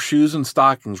 Her shoes and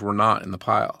stockings were not in the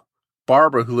pile.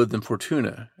 Barbara, who lived in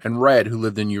Fortuna, and Red, who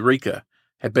lived in Eureka,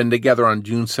 had been together on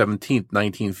June 17,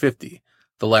 1950,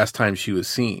 the last time she was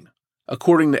seen.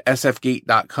 According to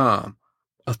sfgate.com,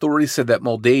 authorities said that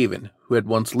Moldavan, who had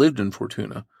once lived in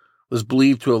Fortuna, was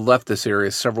believed to have left this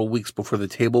area several weeks before the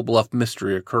Table Bluff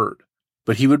mystery occurred.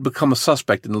 But he would become a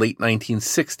suspect in late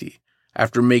 1960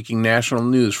 after making national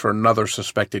news for another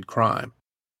suspected crime.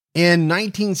 In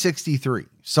 1963,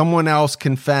 someone else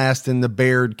confessed in the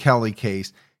Baird-Kelly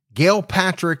case. Gail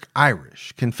Patrick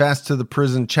Irish confessed to the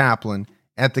prison chaplain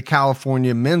at the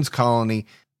California Men's Colony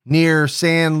near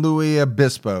San Luis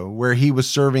Obispo, where he was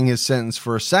serving his sentence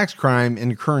for a sex crime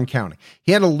in Kern County.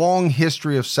 He had a long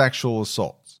history of sexual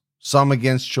assaults, some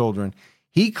against children.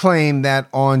 He claimed that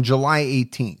on July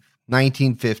 18,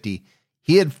 1950,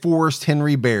 he had forced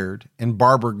Henry Baird and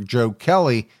Barbara Jo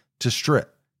Kelly to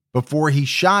strip before he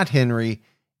shot Henry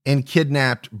and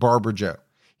kidnapped Barbara Jo.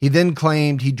 He then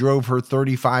claimed he drove her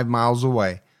 35 miles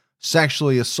away,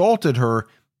 sexually assaulted her,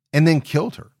 and then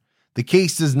killed her. The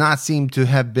case does not seem to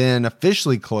have been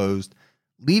officially closed,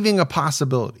 leaving a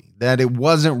possibility that it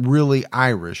wasn't really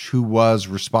Irish who was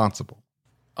responsible.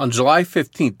 On July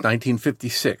 15,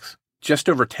 1956, just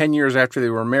over 10 years after they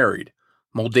were married,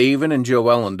 Moldavan and Joe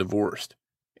Ellen divorced.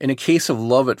 In a case of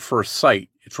love at first sight,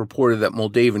 it's reported that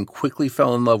Moldavan quickly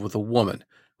fell in love with a woman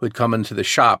who had come into the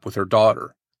shop with her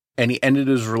daughter, and he ended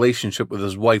his relationship with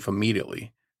his wife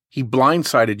immediately. He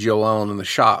blindsided Joe Ellen in the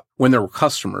shop when there were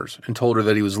customers and told her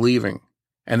that he was leaving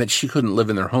and that she couldn't live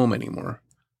in their home anymore.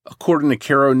 According to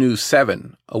Caro News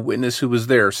 7, a witness who was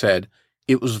there said,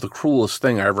 "It was the cruelest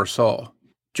thing I ever saw."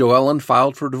 Joe Ellen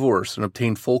filed for divorce and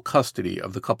obtained full custody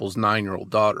of the couple's 9-year-old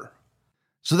daughter.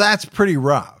 So that's pretty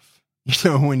rough.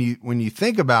 When you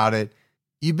think about it,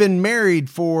 you've been married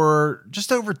for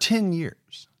just over 10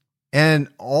 years. And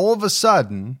all of a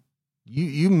sudden,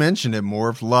 you mentioned it more,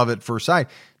 if love at first sight.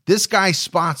 This guy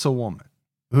spots a woman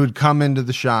who had come into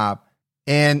the shop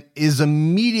and is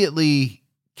immediately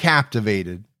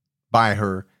captivated by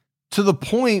her to the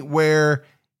point where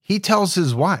he tells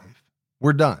his wife,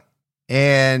 "We're done,"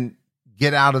 and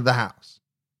get out of the house.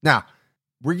 Now,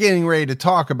 we're getting ready to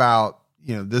talk about,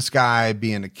 this guy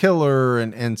being a killer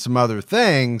and some other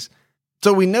things.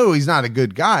 So we know he's not a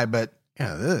good guy, but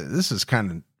this is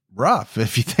kind of rough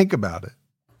if you think about it.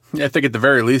 I think at the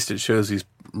very least it shows he's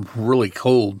really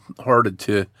cold-hearted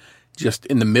to just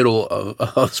in the middle of,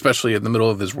 especially in the middle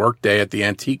of his workday at the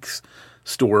antiques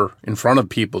store in front of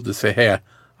people to say, "Hey,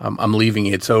 I'm leaving.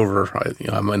 It's over.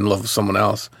 I'm in love with someone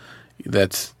else."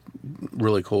 That's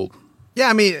really cold. Yeah,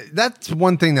 I mean, that's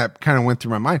one thing that kind of went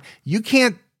through my mind. You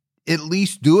can't at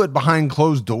least do it behind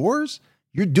closed doors.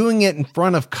 You're doing it in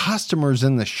front of customers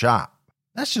in the shop.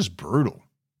 That's just brutal.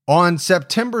 On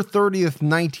September 30th,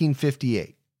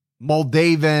 1958,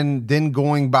 Moldavan, then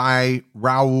going by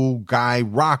Raul Guy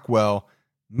Rockwell,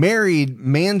 married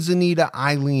Manzanita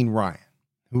Eileen Ryan,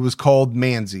 who was called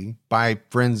Manzi by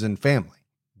friends and family.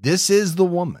 This is the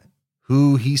woman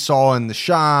who he saw in the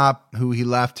shop, who he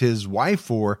left his wife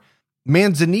for.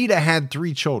 Manzanita had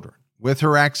 3 children with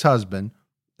her ex-husband,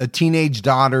 a teenage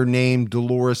daughter named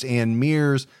Dolores Ann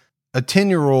Mears, a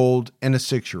 10-year-old, and a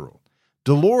 6-year-old.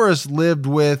 Dolores lived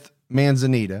with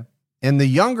Manzanita, and the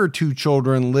younger 2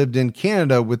 children lived in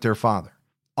Canada with their father.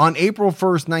 On April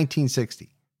 1st,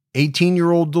 1960,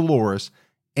 18-year-old Dolores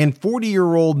and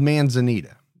 40-year-old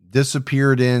Manzanita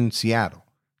disappeared in Seattle.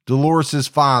 Dolores'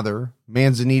 father,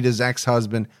 Manzanita's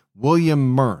ex-husband,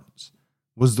 William Mearns,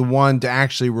 was the one to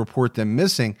actually report them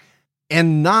missing,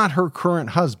 and not her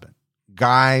current husband,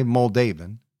 Guy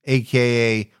Moldavan,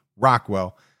 a.k.a.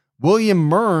 Rockwell. William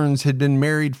Mearns had been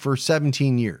married for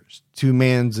 17 years to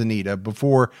Manzanita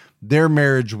before their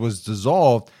marriage was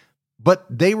dissolved, but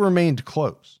they remained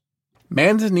close.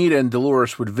 Manzanita and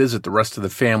Dolores would visit the rest of the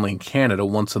family in Canada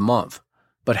once a month,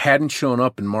 but hadn't shown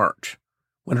up in March.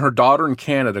 When her daughter in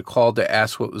Canada called to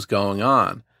ask what was going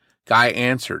on, Guy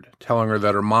answered, telling her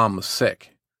that her mom was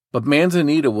sick. But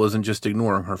Manzanita wasn't just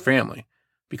ignoring her family,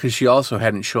 because she also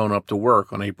hadn't shown up to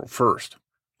work on April 1st.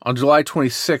 On July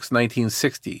 26,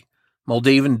 1960,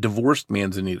 Moldavan divorced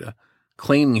Manzanita,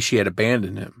 claiming she had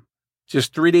abandoned him.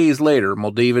 Just 3 days later,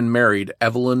 Moldavan married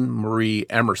Evelyn Marie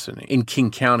Emerson in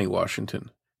King County,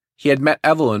 Washington. He had met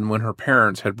Evelyn when her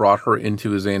parents had brought her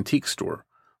into his antique store,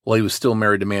 while he was still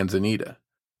married to Manzanita.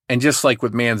 And just like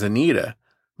with Manzanita,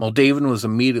 Moldavan was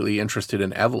immediately interested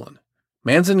in Evelyn.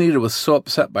 Manzanita was so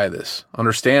upset by this,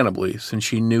 understandably, since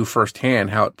she knew firsthand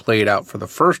how it played out for the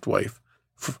first wife,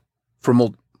 for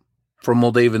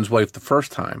Moldavan's wife the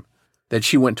first time, that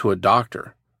she went to a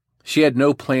doctor. She had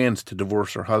no plans to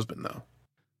divorce her husband, though.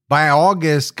 By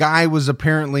August, Guy was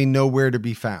apparently nowhere to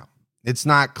be found. It's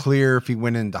not clear if he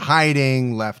went into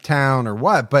hiding, left town, or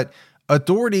what, but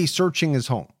authorities searching his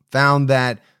home found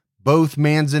that both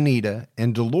Manzanita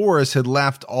and Dolores had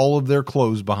left all of their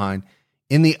clothes behind.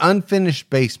 In the unfinished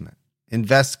basement,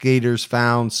 investigators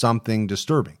found something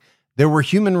disturbing. There were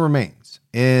human remains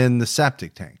in the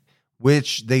septic tank,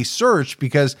 which they searched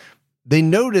because they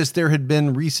noticed there had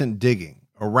been recent digging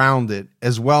around it,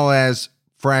 as well as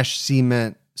fresh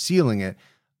cement sealing it.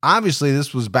 Obviously,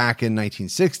 this was back in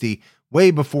 1960,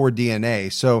 way before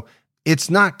DNA, so it's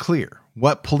not clear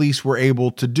what police were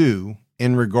able to do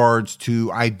in regards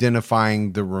to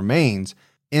identifying the remains.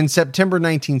 In September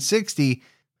 1960,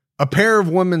 a pair of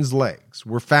women's legs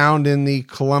were found in the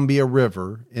Columbia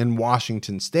River in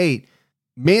Washington state.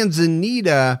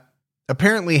 Manzanita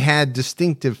apparently had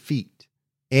distinctive feet,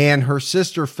 and her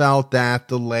sister felt that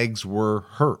the legs were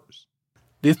hers.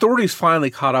 The authorities finally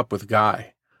caught up with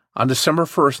Guy. On December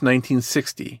 1st,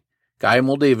 1960, Guy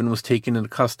Moldavan was taken into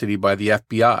custody by the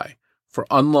FBI for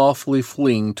unlawfully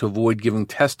fleeing to avoid giving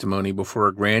testimony before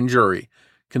a grand jury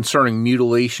concerning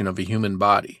mutilation of a human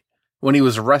body. When he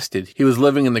was arrested, he was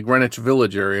living in the Greenwich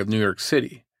Village area of New York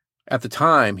City. At the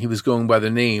time, he was going by the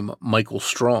name Michael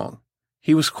Strong.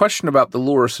 He was questioned about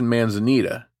Dolores and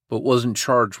Manzanita, but wasn't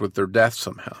charged with their death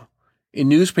somehow. In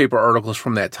newspaper articles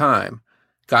from that time,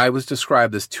 Guy was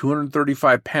described as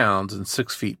 235 pounds and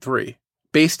 6 feet 3.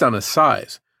 Based on his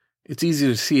size, it's easy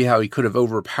to see how he could have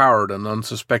overpowered an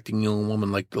unsuspecting young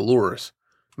woman like Dolores,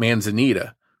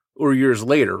 Manzanita, or years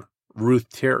later, Ruth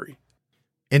Terry.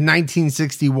 In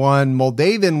 1961,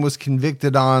 Moldavan was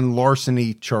convicted on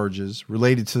larceny charges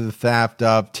related to the theft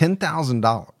of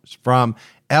 $10,000 from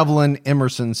Evelyn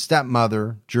Emerson's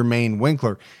stepmother, Germaine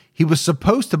Winkler. He was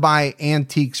supposed to buy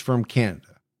antiques from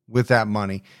Canada with that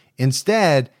money.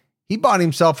 Instead, he bought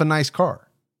himself a nice car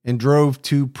and drove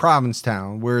to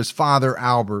Provincetown, where his father,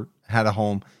 Albert, had a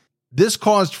home. This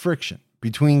caused friction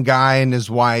between Guy and his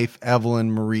wife,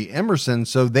 Evelyn Marie Emerson,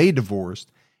 so they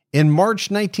divorced. In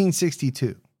March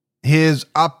 1962, his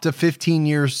up to 15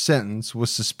 years sentence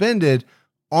was suspended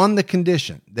on the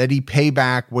condition that he pay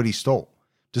back what he stole.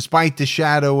 Despite the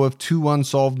shadow of 2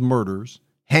 unsolved murders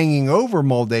hanging over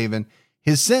Moldavan,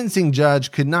 his sentencing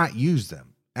judge could not use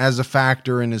them as a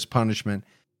factor in his punishment,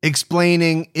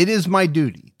 explaining, "It is my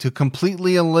duty to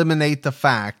completely eliminate the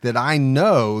fact that I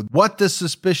know what the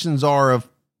suspicions are of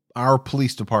our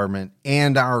police department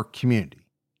and our community."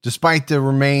 Despite the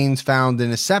remains found in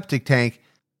a septic tank,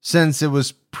 since it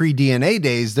was pre-DNA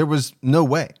days, there was no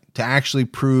way to actually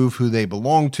prove who they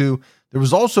belonged to. There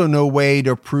was also no way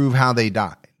to prove how they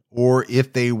died, or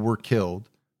if they were killed,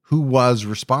 who was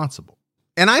responsible.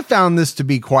 And I found this to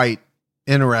be quite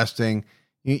interesting.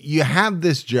 You have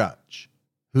this judge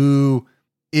who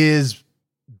is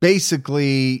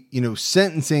basically,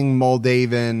 sentencing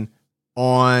Moldavan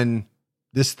on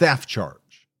this theft charge.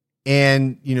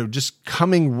 And, just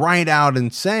coming right out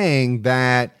and saying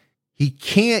that he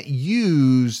can't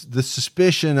use the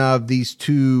suspicion of these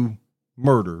 2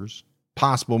 murders,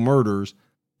 possible murders,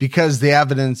 because the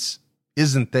evidence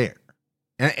isn't there.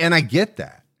 And I get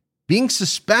that. Being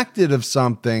suspected of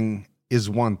something is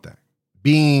one thing.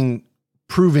 Being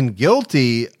proven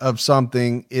guilty of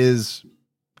something is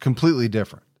completely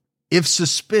different. If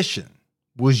suspicion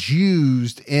was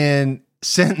used in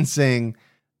sentencing,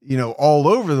 all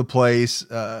over the place,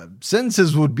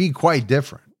 sentences would be quite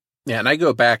different. Yeah, and I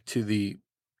go back to the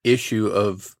issue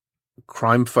of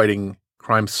crime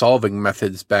solving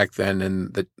methods back then,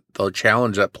 and the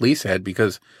challenge that police had,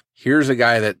 because here's a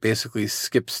guy that basically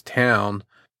skips town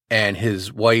and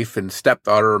his wife and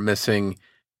stepdaughter are missing,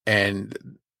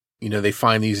 and, they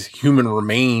find these human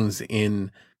remains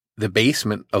in the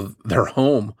basement of their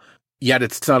home, yet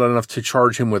it's not enough to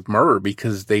charge him with murder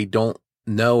because they don't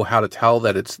know how to tell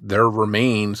that it's their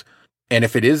remains. And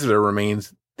if it is their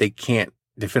remains, they can't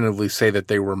definitively say that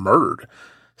they were murdered.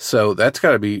 So that's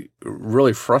got to be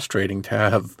really frustrating to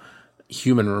have,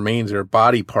 human remains or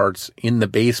body parts in the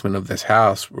basement of this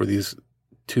house where these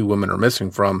two women are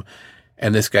missing from.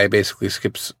 And this guy basically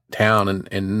skips town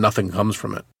and nothing comes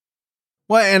from it.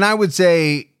 Well, and I would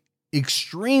say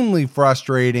extremely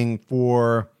frustrating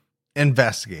for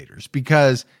investigators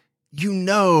because you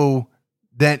know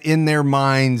that in their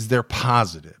minds, they're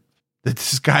positive that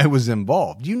this guy was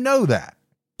involved. You know that.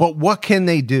 But what can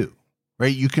they do,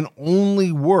 right? You can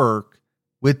only work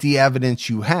with the evidence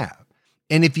you have.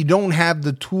 And if you don't have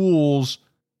the tools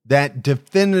that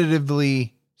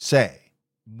definitively say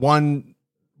one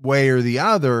way or the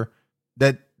other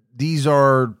that these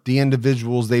are the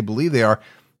individuals they believe they are,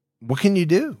 what can you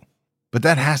do? But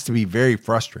that has to be very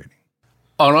frustrating.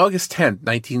 On August 10th,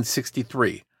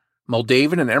 1963,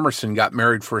 Moldaven and Emerson got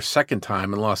married for a second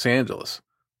time in Los Angeles.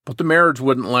 But the marriage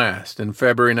wouldn't last. In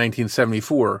February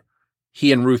 1974,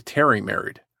 he and Ruth Terry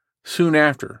married. Soon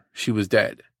after, she was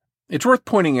dead. It's worth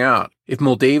pointing out, if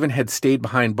Moldaven had stayed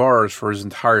behind bars for his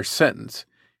entire sentence,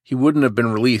 he wouldn't have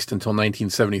been released until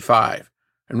 1975,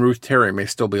 and Ruth Terry may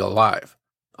still be alive.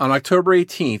 On October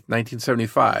 18th,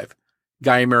 1975,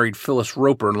 Guy married Phyllis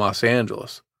Roper in Los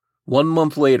Angeles. 1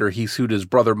 month later, he sued his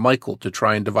brother Michael to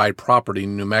try and divide property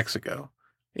in New Mexico.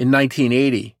 In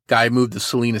 1980, Guy moved to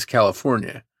Salinas,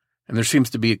 California, and there seems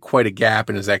to be quite a gap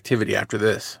in his activity after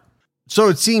this. So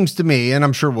it seems to me, and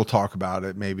I'm sure we'll talk about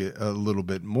it maybe a little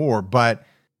bit more, but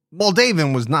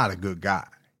Moldaven was not a good guy.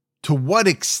 To what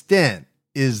extent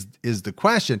is the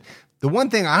question? The one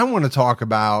thing I want to talk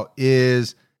about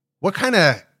is what kind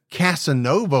of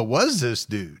Casanova was this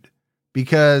dude?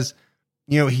 Because,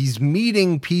 he's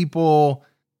meeting people,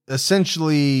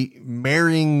 essentially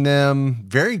marrying them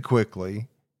very quickly.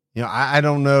 I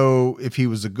don't know if he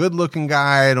was a good looking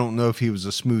guy. I don't know if he was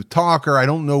a smooth talker. I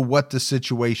don't know what the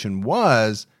situation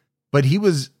was, but he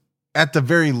was at the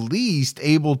very least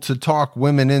able to talk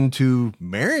women into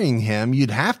marrying him.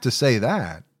 You'd have to say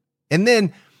that. And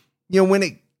then, when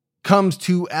it comes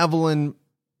to Evelyn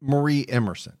Marie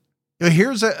Emerson,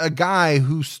 here's a guy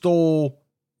who stole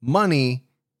money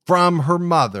from her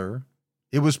mother.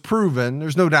 It was proven.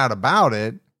 There's no doubt about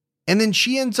it. And then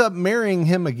she ends up marrying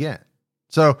him again.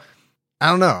 So I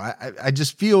don't know. I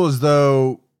just feel as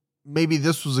though maybe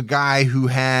this was a guy who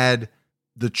had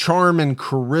the charm and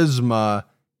charisma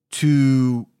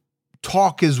to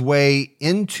talk his way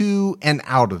into and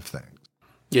out of things.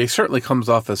 Yeah, he certainly comes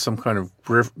off as some kind of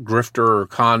grifter or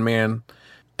con man.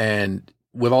 And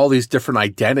with all these different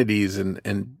identities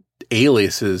and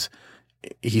aliases,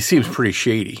 he seems pretty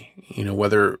shady.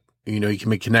 Whether, he can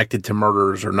be connected to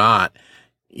murders or not.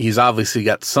 He's obviously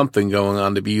got something going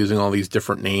on to be using all these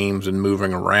different names and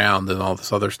moving around and all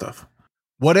this other stuff.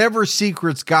 Whatever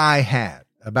secrets Guy had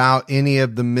about any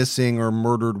of the missing or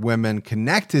murdered women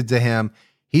connected to him,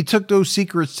 he took those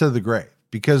secrets to the grave.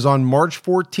 Because on March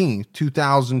 14th,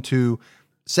 2002,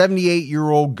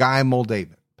 78-year-old Guy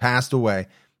Moldaven passed away.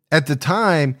 At the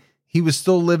time, he was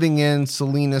still living in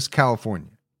Salinas,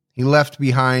 California. He left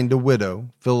behind a widow,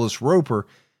 Phyllis Roper.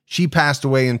 She passed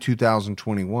away in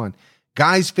 2021.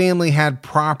 Guy's family had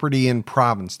property in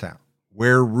Provincetown,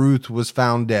 where Ruth was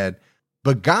found dead,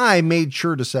 but Guy made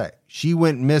sure to say she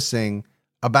went missing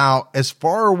about as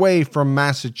far away from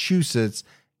Massachusetts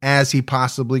as he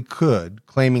possibly could,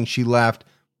 claiming she left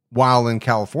while in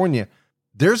California.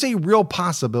 There's a real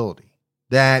possibility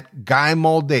that Guy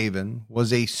Moldaven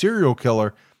was a serial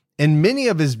killer, and many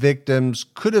of his victims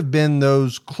could have been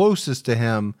those closest to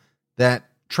him that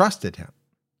trusted him.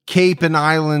 Cape and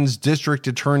Islands District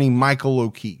Attorney Michael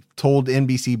O'Keefe told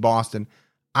NBC Boston,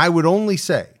 "I would only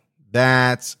say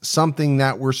that's something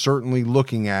that we're certainly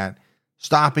looking at,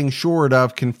 stopping short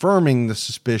of confirming the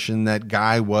suspicion that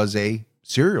Guy was a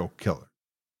serial killer."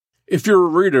 If you're a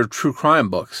reader of true crime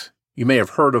books, you may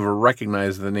have heard of or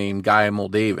recognized the name Guy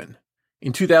Moldaven.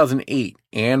 In 2008,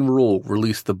 Ann Rule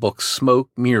released the book Smoke,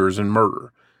 Mirrors, and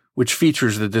Murder, which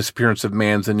features the disappearance of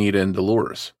Manzanita and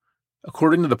Dolores.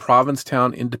 According to the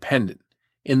Provincetown Independent,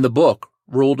 in the book,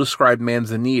 Rule described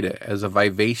Manzanita as a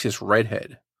vivacious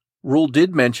redhead. Rule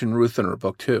did mention Ruth in her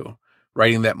book, too,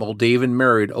 writing that Moldaven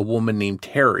married a woman named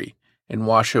Terry in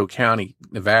Washoe County,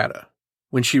 Nevada.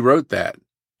 When she wrote that,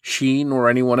 she nor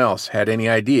anyone else had any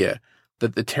idea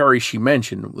that the Terry she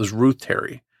mentioned was Ruth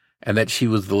Terry and that she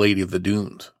was the Lady of the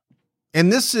Dunes.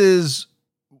 And this is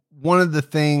one of the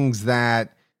things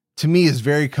that, to me, is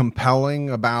very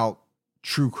compelling about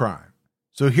true crime.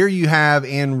 So here you have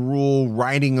Ann Rule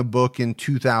writing a book in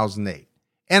 2008.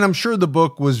 And I'm sure the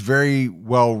book was very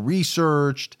well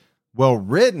researched, well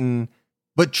written,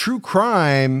 but true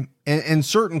crime in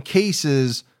certain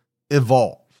cases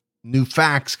evolve. New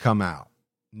facts come out.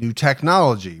 New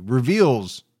technology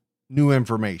reveals new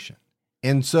information.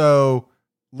 And so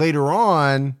later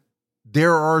on,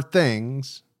 there are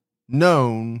things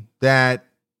known that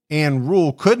Anne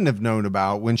Rule couldn't have known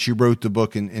about when she wrote the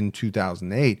book in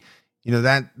 2008.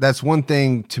 That's one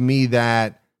thing to me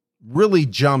that really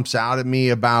jumps out at me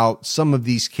about some of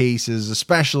these cases,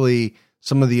 especially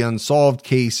some of the unsolved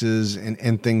cases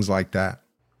and things like that.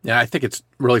 Yeah, I think it's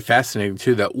really fascinating,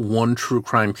 too, that one true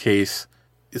crime case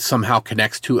somehow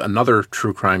connects to another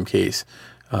true crime case.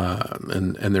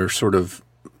 And there's sort of,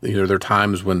 there are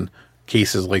times when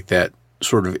cases like that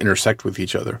sort of intersect with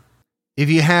each other. If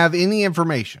you have any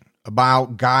information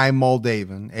about Guy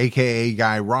Moldavan, a.k.a.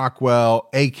 Guy Rockwell,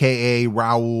 a.k.a.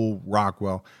 Raoul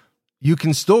Rockwell, you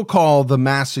can still call the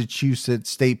Massachusetts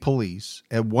State Police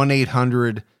at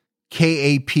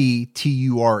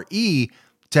 1-800-KAPTURE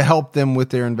to help them with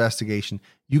their investigation.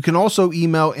 You can also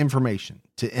email information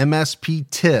to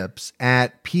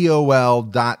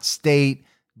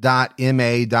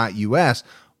msptips@pol.state.ma.us,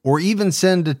 or even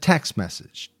send a text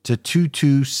message to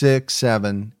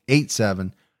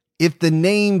 226787. If the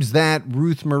names that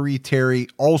Ruth Marie Terry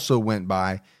also went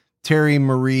by, Terry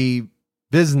Marie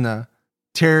Visna,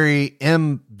 Terry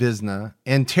M. Visna,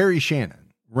 and Terry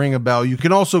Shannon, ring a bell, you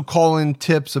can also call in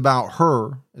tips about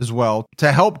her as well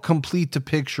to help complete the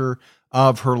picture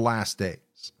of her last days.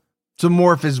 So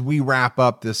Morph, as we wrap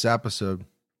up this episode,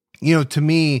 to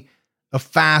me, a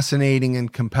fascinating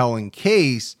and compelling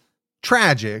case,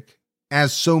 tragic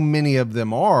as so many of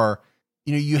them are.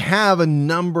 You have a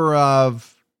number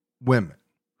of women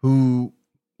who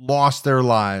lost their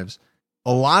lives.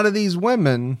 A lot of these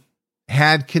women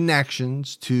had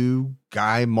connections to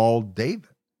Guy Moldavan.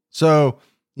 So,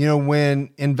 when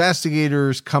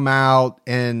investigators come out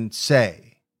and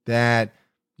say that,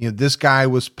 this guy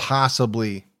was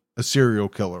possibly a serial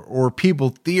killer, or people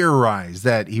theorize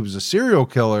that he was a serial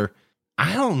killer,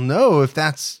 I don't know if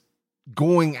that's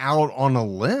going out on a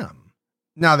limb.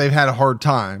 Now, they've had a hard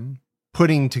time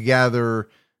putting together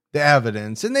the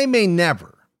evidence, and they may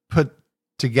never put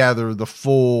together the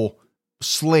full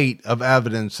slate of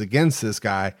evidence against this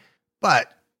guy,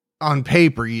 but on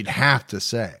paper, you'd have to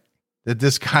say that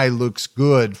this guy looks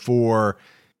good for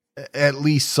at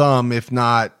least some, if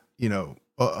not,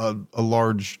 a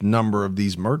large number of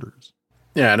these murders.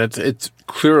 Yeah, and it's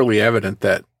clearly evident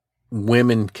that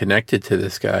women connected to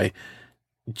this guy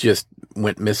just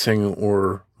went missing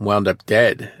or wound up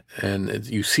dead. And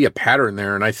you see a pattern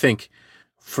there. And I think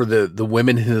for the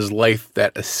women in his life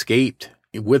that escaped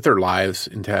with their lives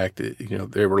intact,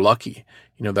 they were lucky.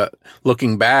 That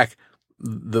looking back,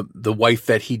 the wife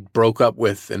that he broke up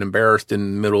with and embarrassed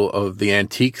in the middle of the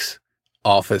antiques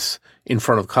office in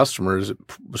front of customers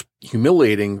was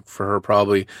humiliating for her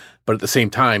probably, but at the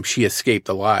same time, she escaped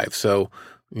alive. So,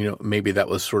 maybe that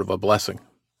was sort of a blessing.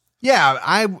 Yeah,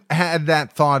 I had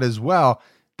that thought as well.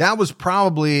 That was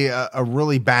probably a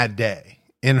really bad day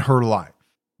in her life.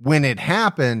 When it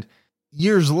happened,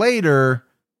 years later,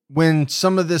 when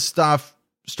some of this stuff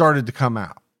started to come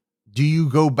out, do you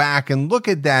go back and look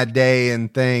at that day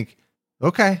and think,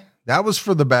 okay, that was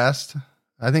for the best.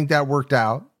 I think that worked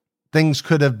out. Things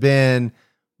could have been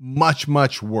much,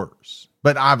 much worse.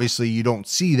 But obviously you don't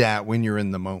see that when you're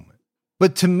in the moment.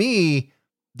 But to me,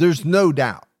 there's no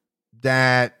doubt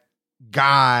that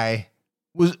Guy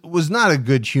was not a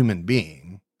good human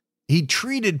being. He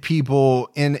treated people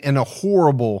in a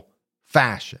horrible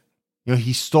fashion.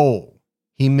 He stole,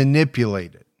 he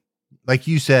manipulated. Like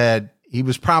you said, he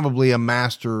was probably a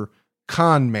master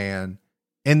con man.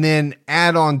 And then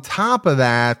add on top of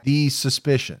that, the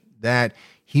suspicion that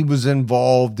he was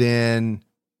involved in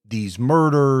these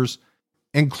murders,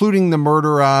 including the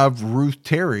murder of Ruth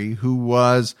Terry, who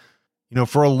was,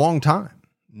 for a long time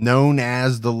known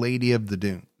as the Lady of the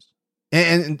Dunes.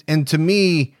 And to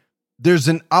me, there's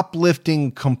an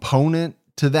uplifting component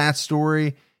to that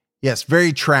story. Yes,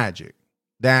 very tragic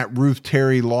that Ruth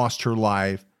Terry lost her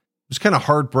life. It was kind of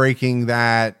heartbreaking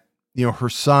that, her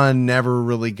son never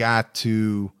really got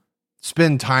to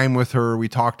spend time with her. We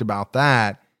talked about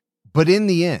that. But in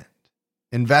the end,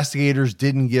 investigators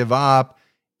didn't give up,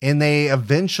 and they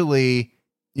eventually,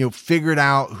 figured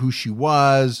out who she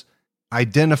was,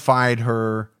 identified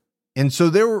her. And so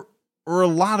there were a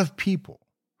lot of people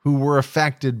who were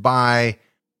affected by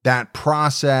that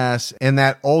process and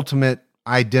that ultimate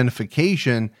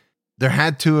identification. There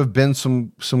had to have been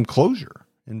some closure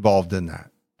involved in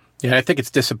that. Yeah, I think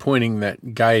it's disappointing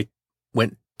that Guy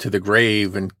went to the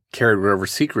grave and carried whatever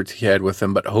secrets he had with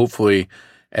him. But hopefully,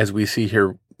 as we see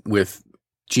here with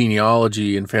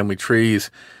genealogy and family trees,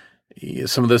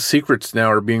 some of those secrets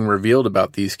now are being revealed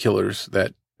about these killers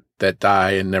that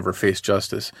die and never face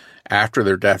justice. After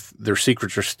their death, their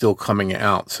secrets are still coming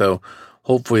out. So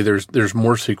hopefully there's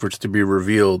more secrets to be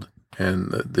revealed,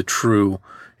 and the true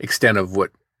extent of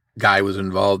what Guy was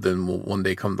involved in will one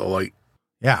day come to light.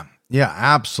 Yeah,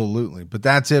 absolutely. But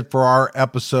that's it for our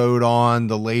episode on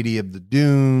the Lady of the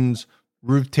Dunes,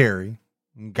 Ruth Terry,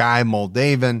 and Guy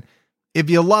Moldavan. If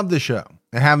you love the show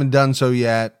and haven't done so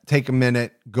yet, take a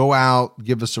minute, go out,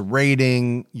 give us a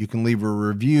rating. You can leave a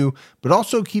review, but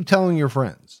also keep telling your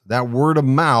friends. That word of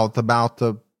mouth about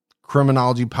the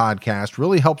Criminology podcast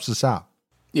really helps us out.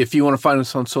 If you want to find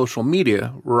us on social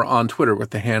media, we're on Twitter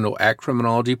with the handle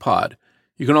 @CriminologyPod.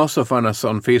 You can also find us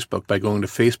on Facebook by going to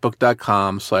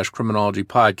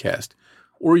facebook.com/criminologypodcast,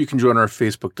 or you can join our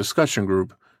Facebook discussion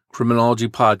group, Criminology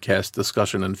Podcast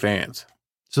Discussion and Fans.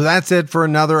 So that's it for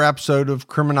another episode of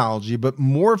Criminology, but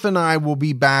Morph and I will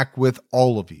be back with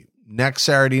all of you next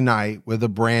Saturday night with a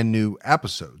brand new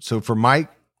episode. So for Mike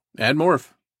and Morph,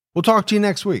 we'll talk to you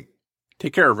next week.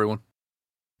 Take care, everyone.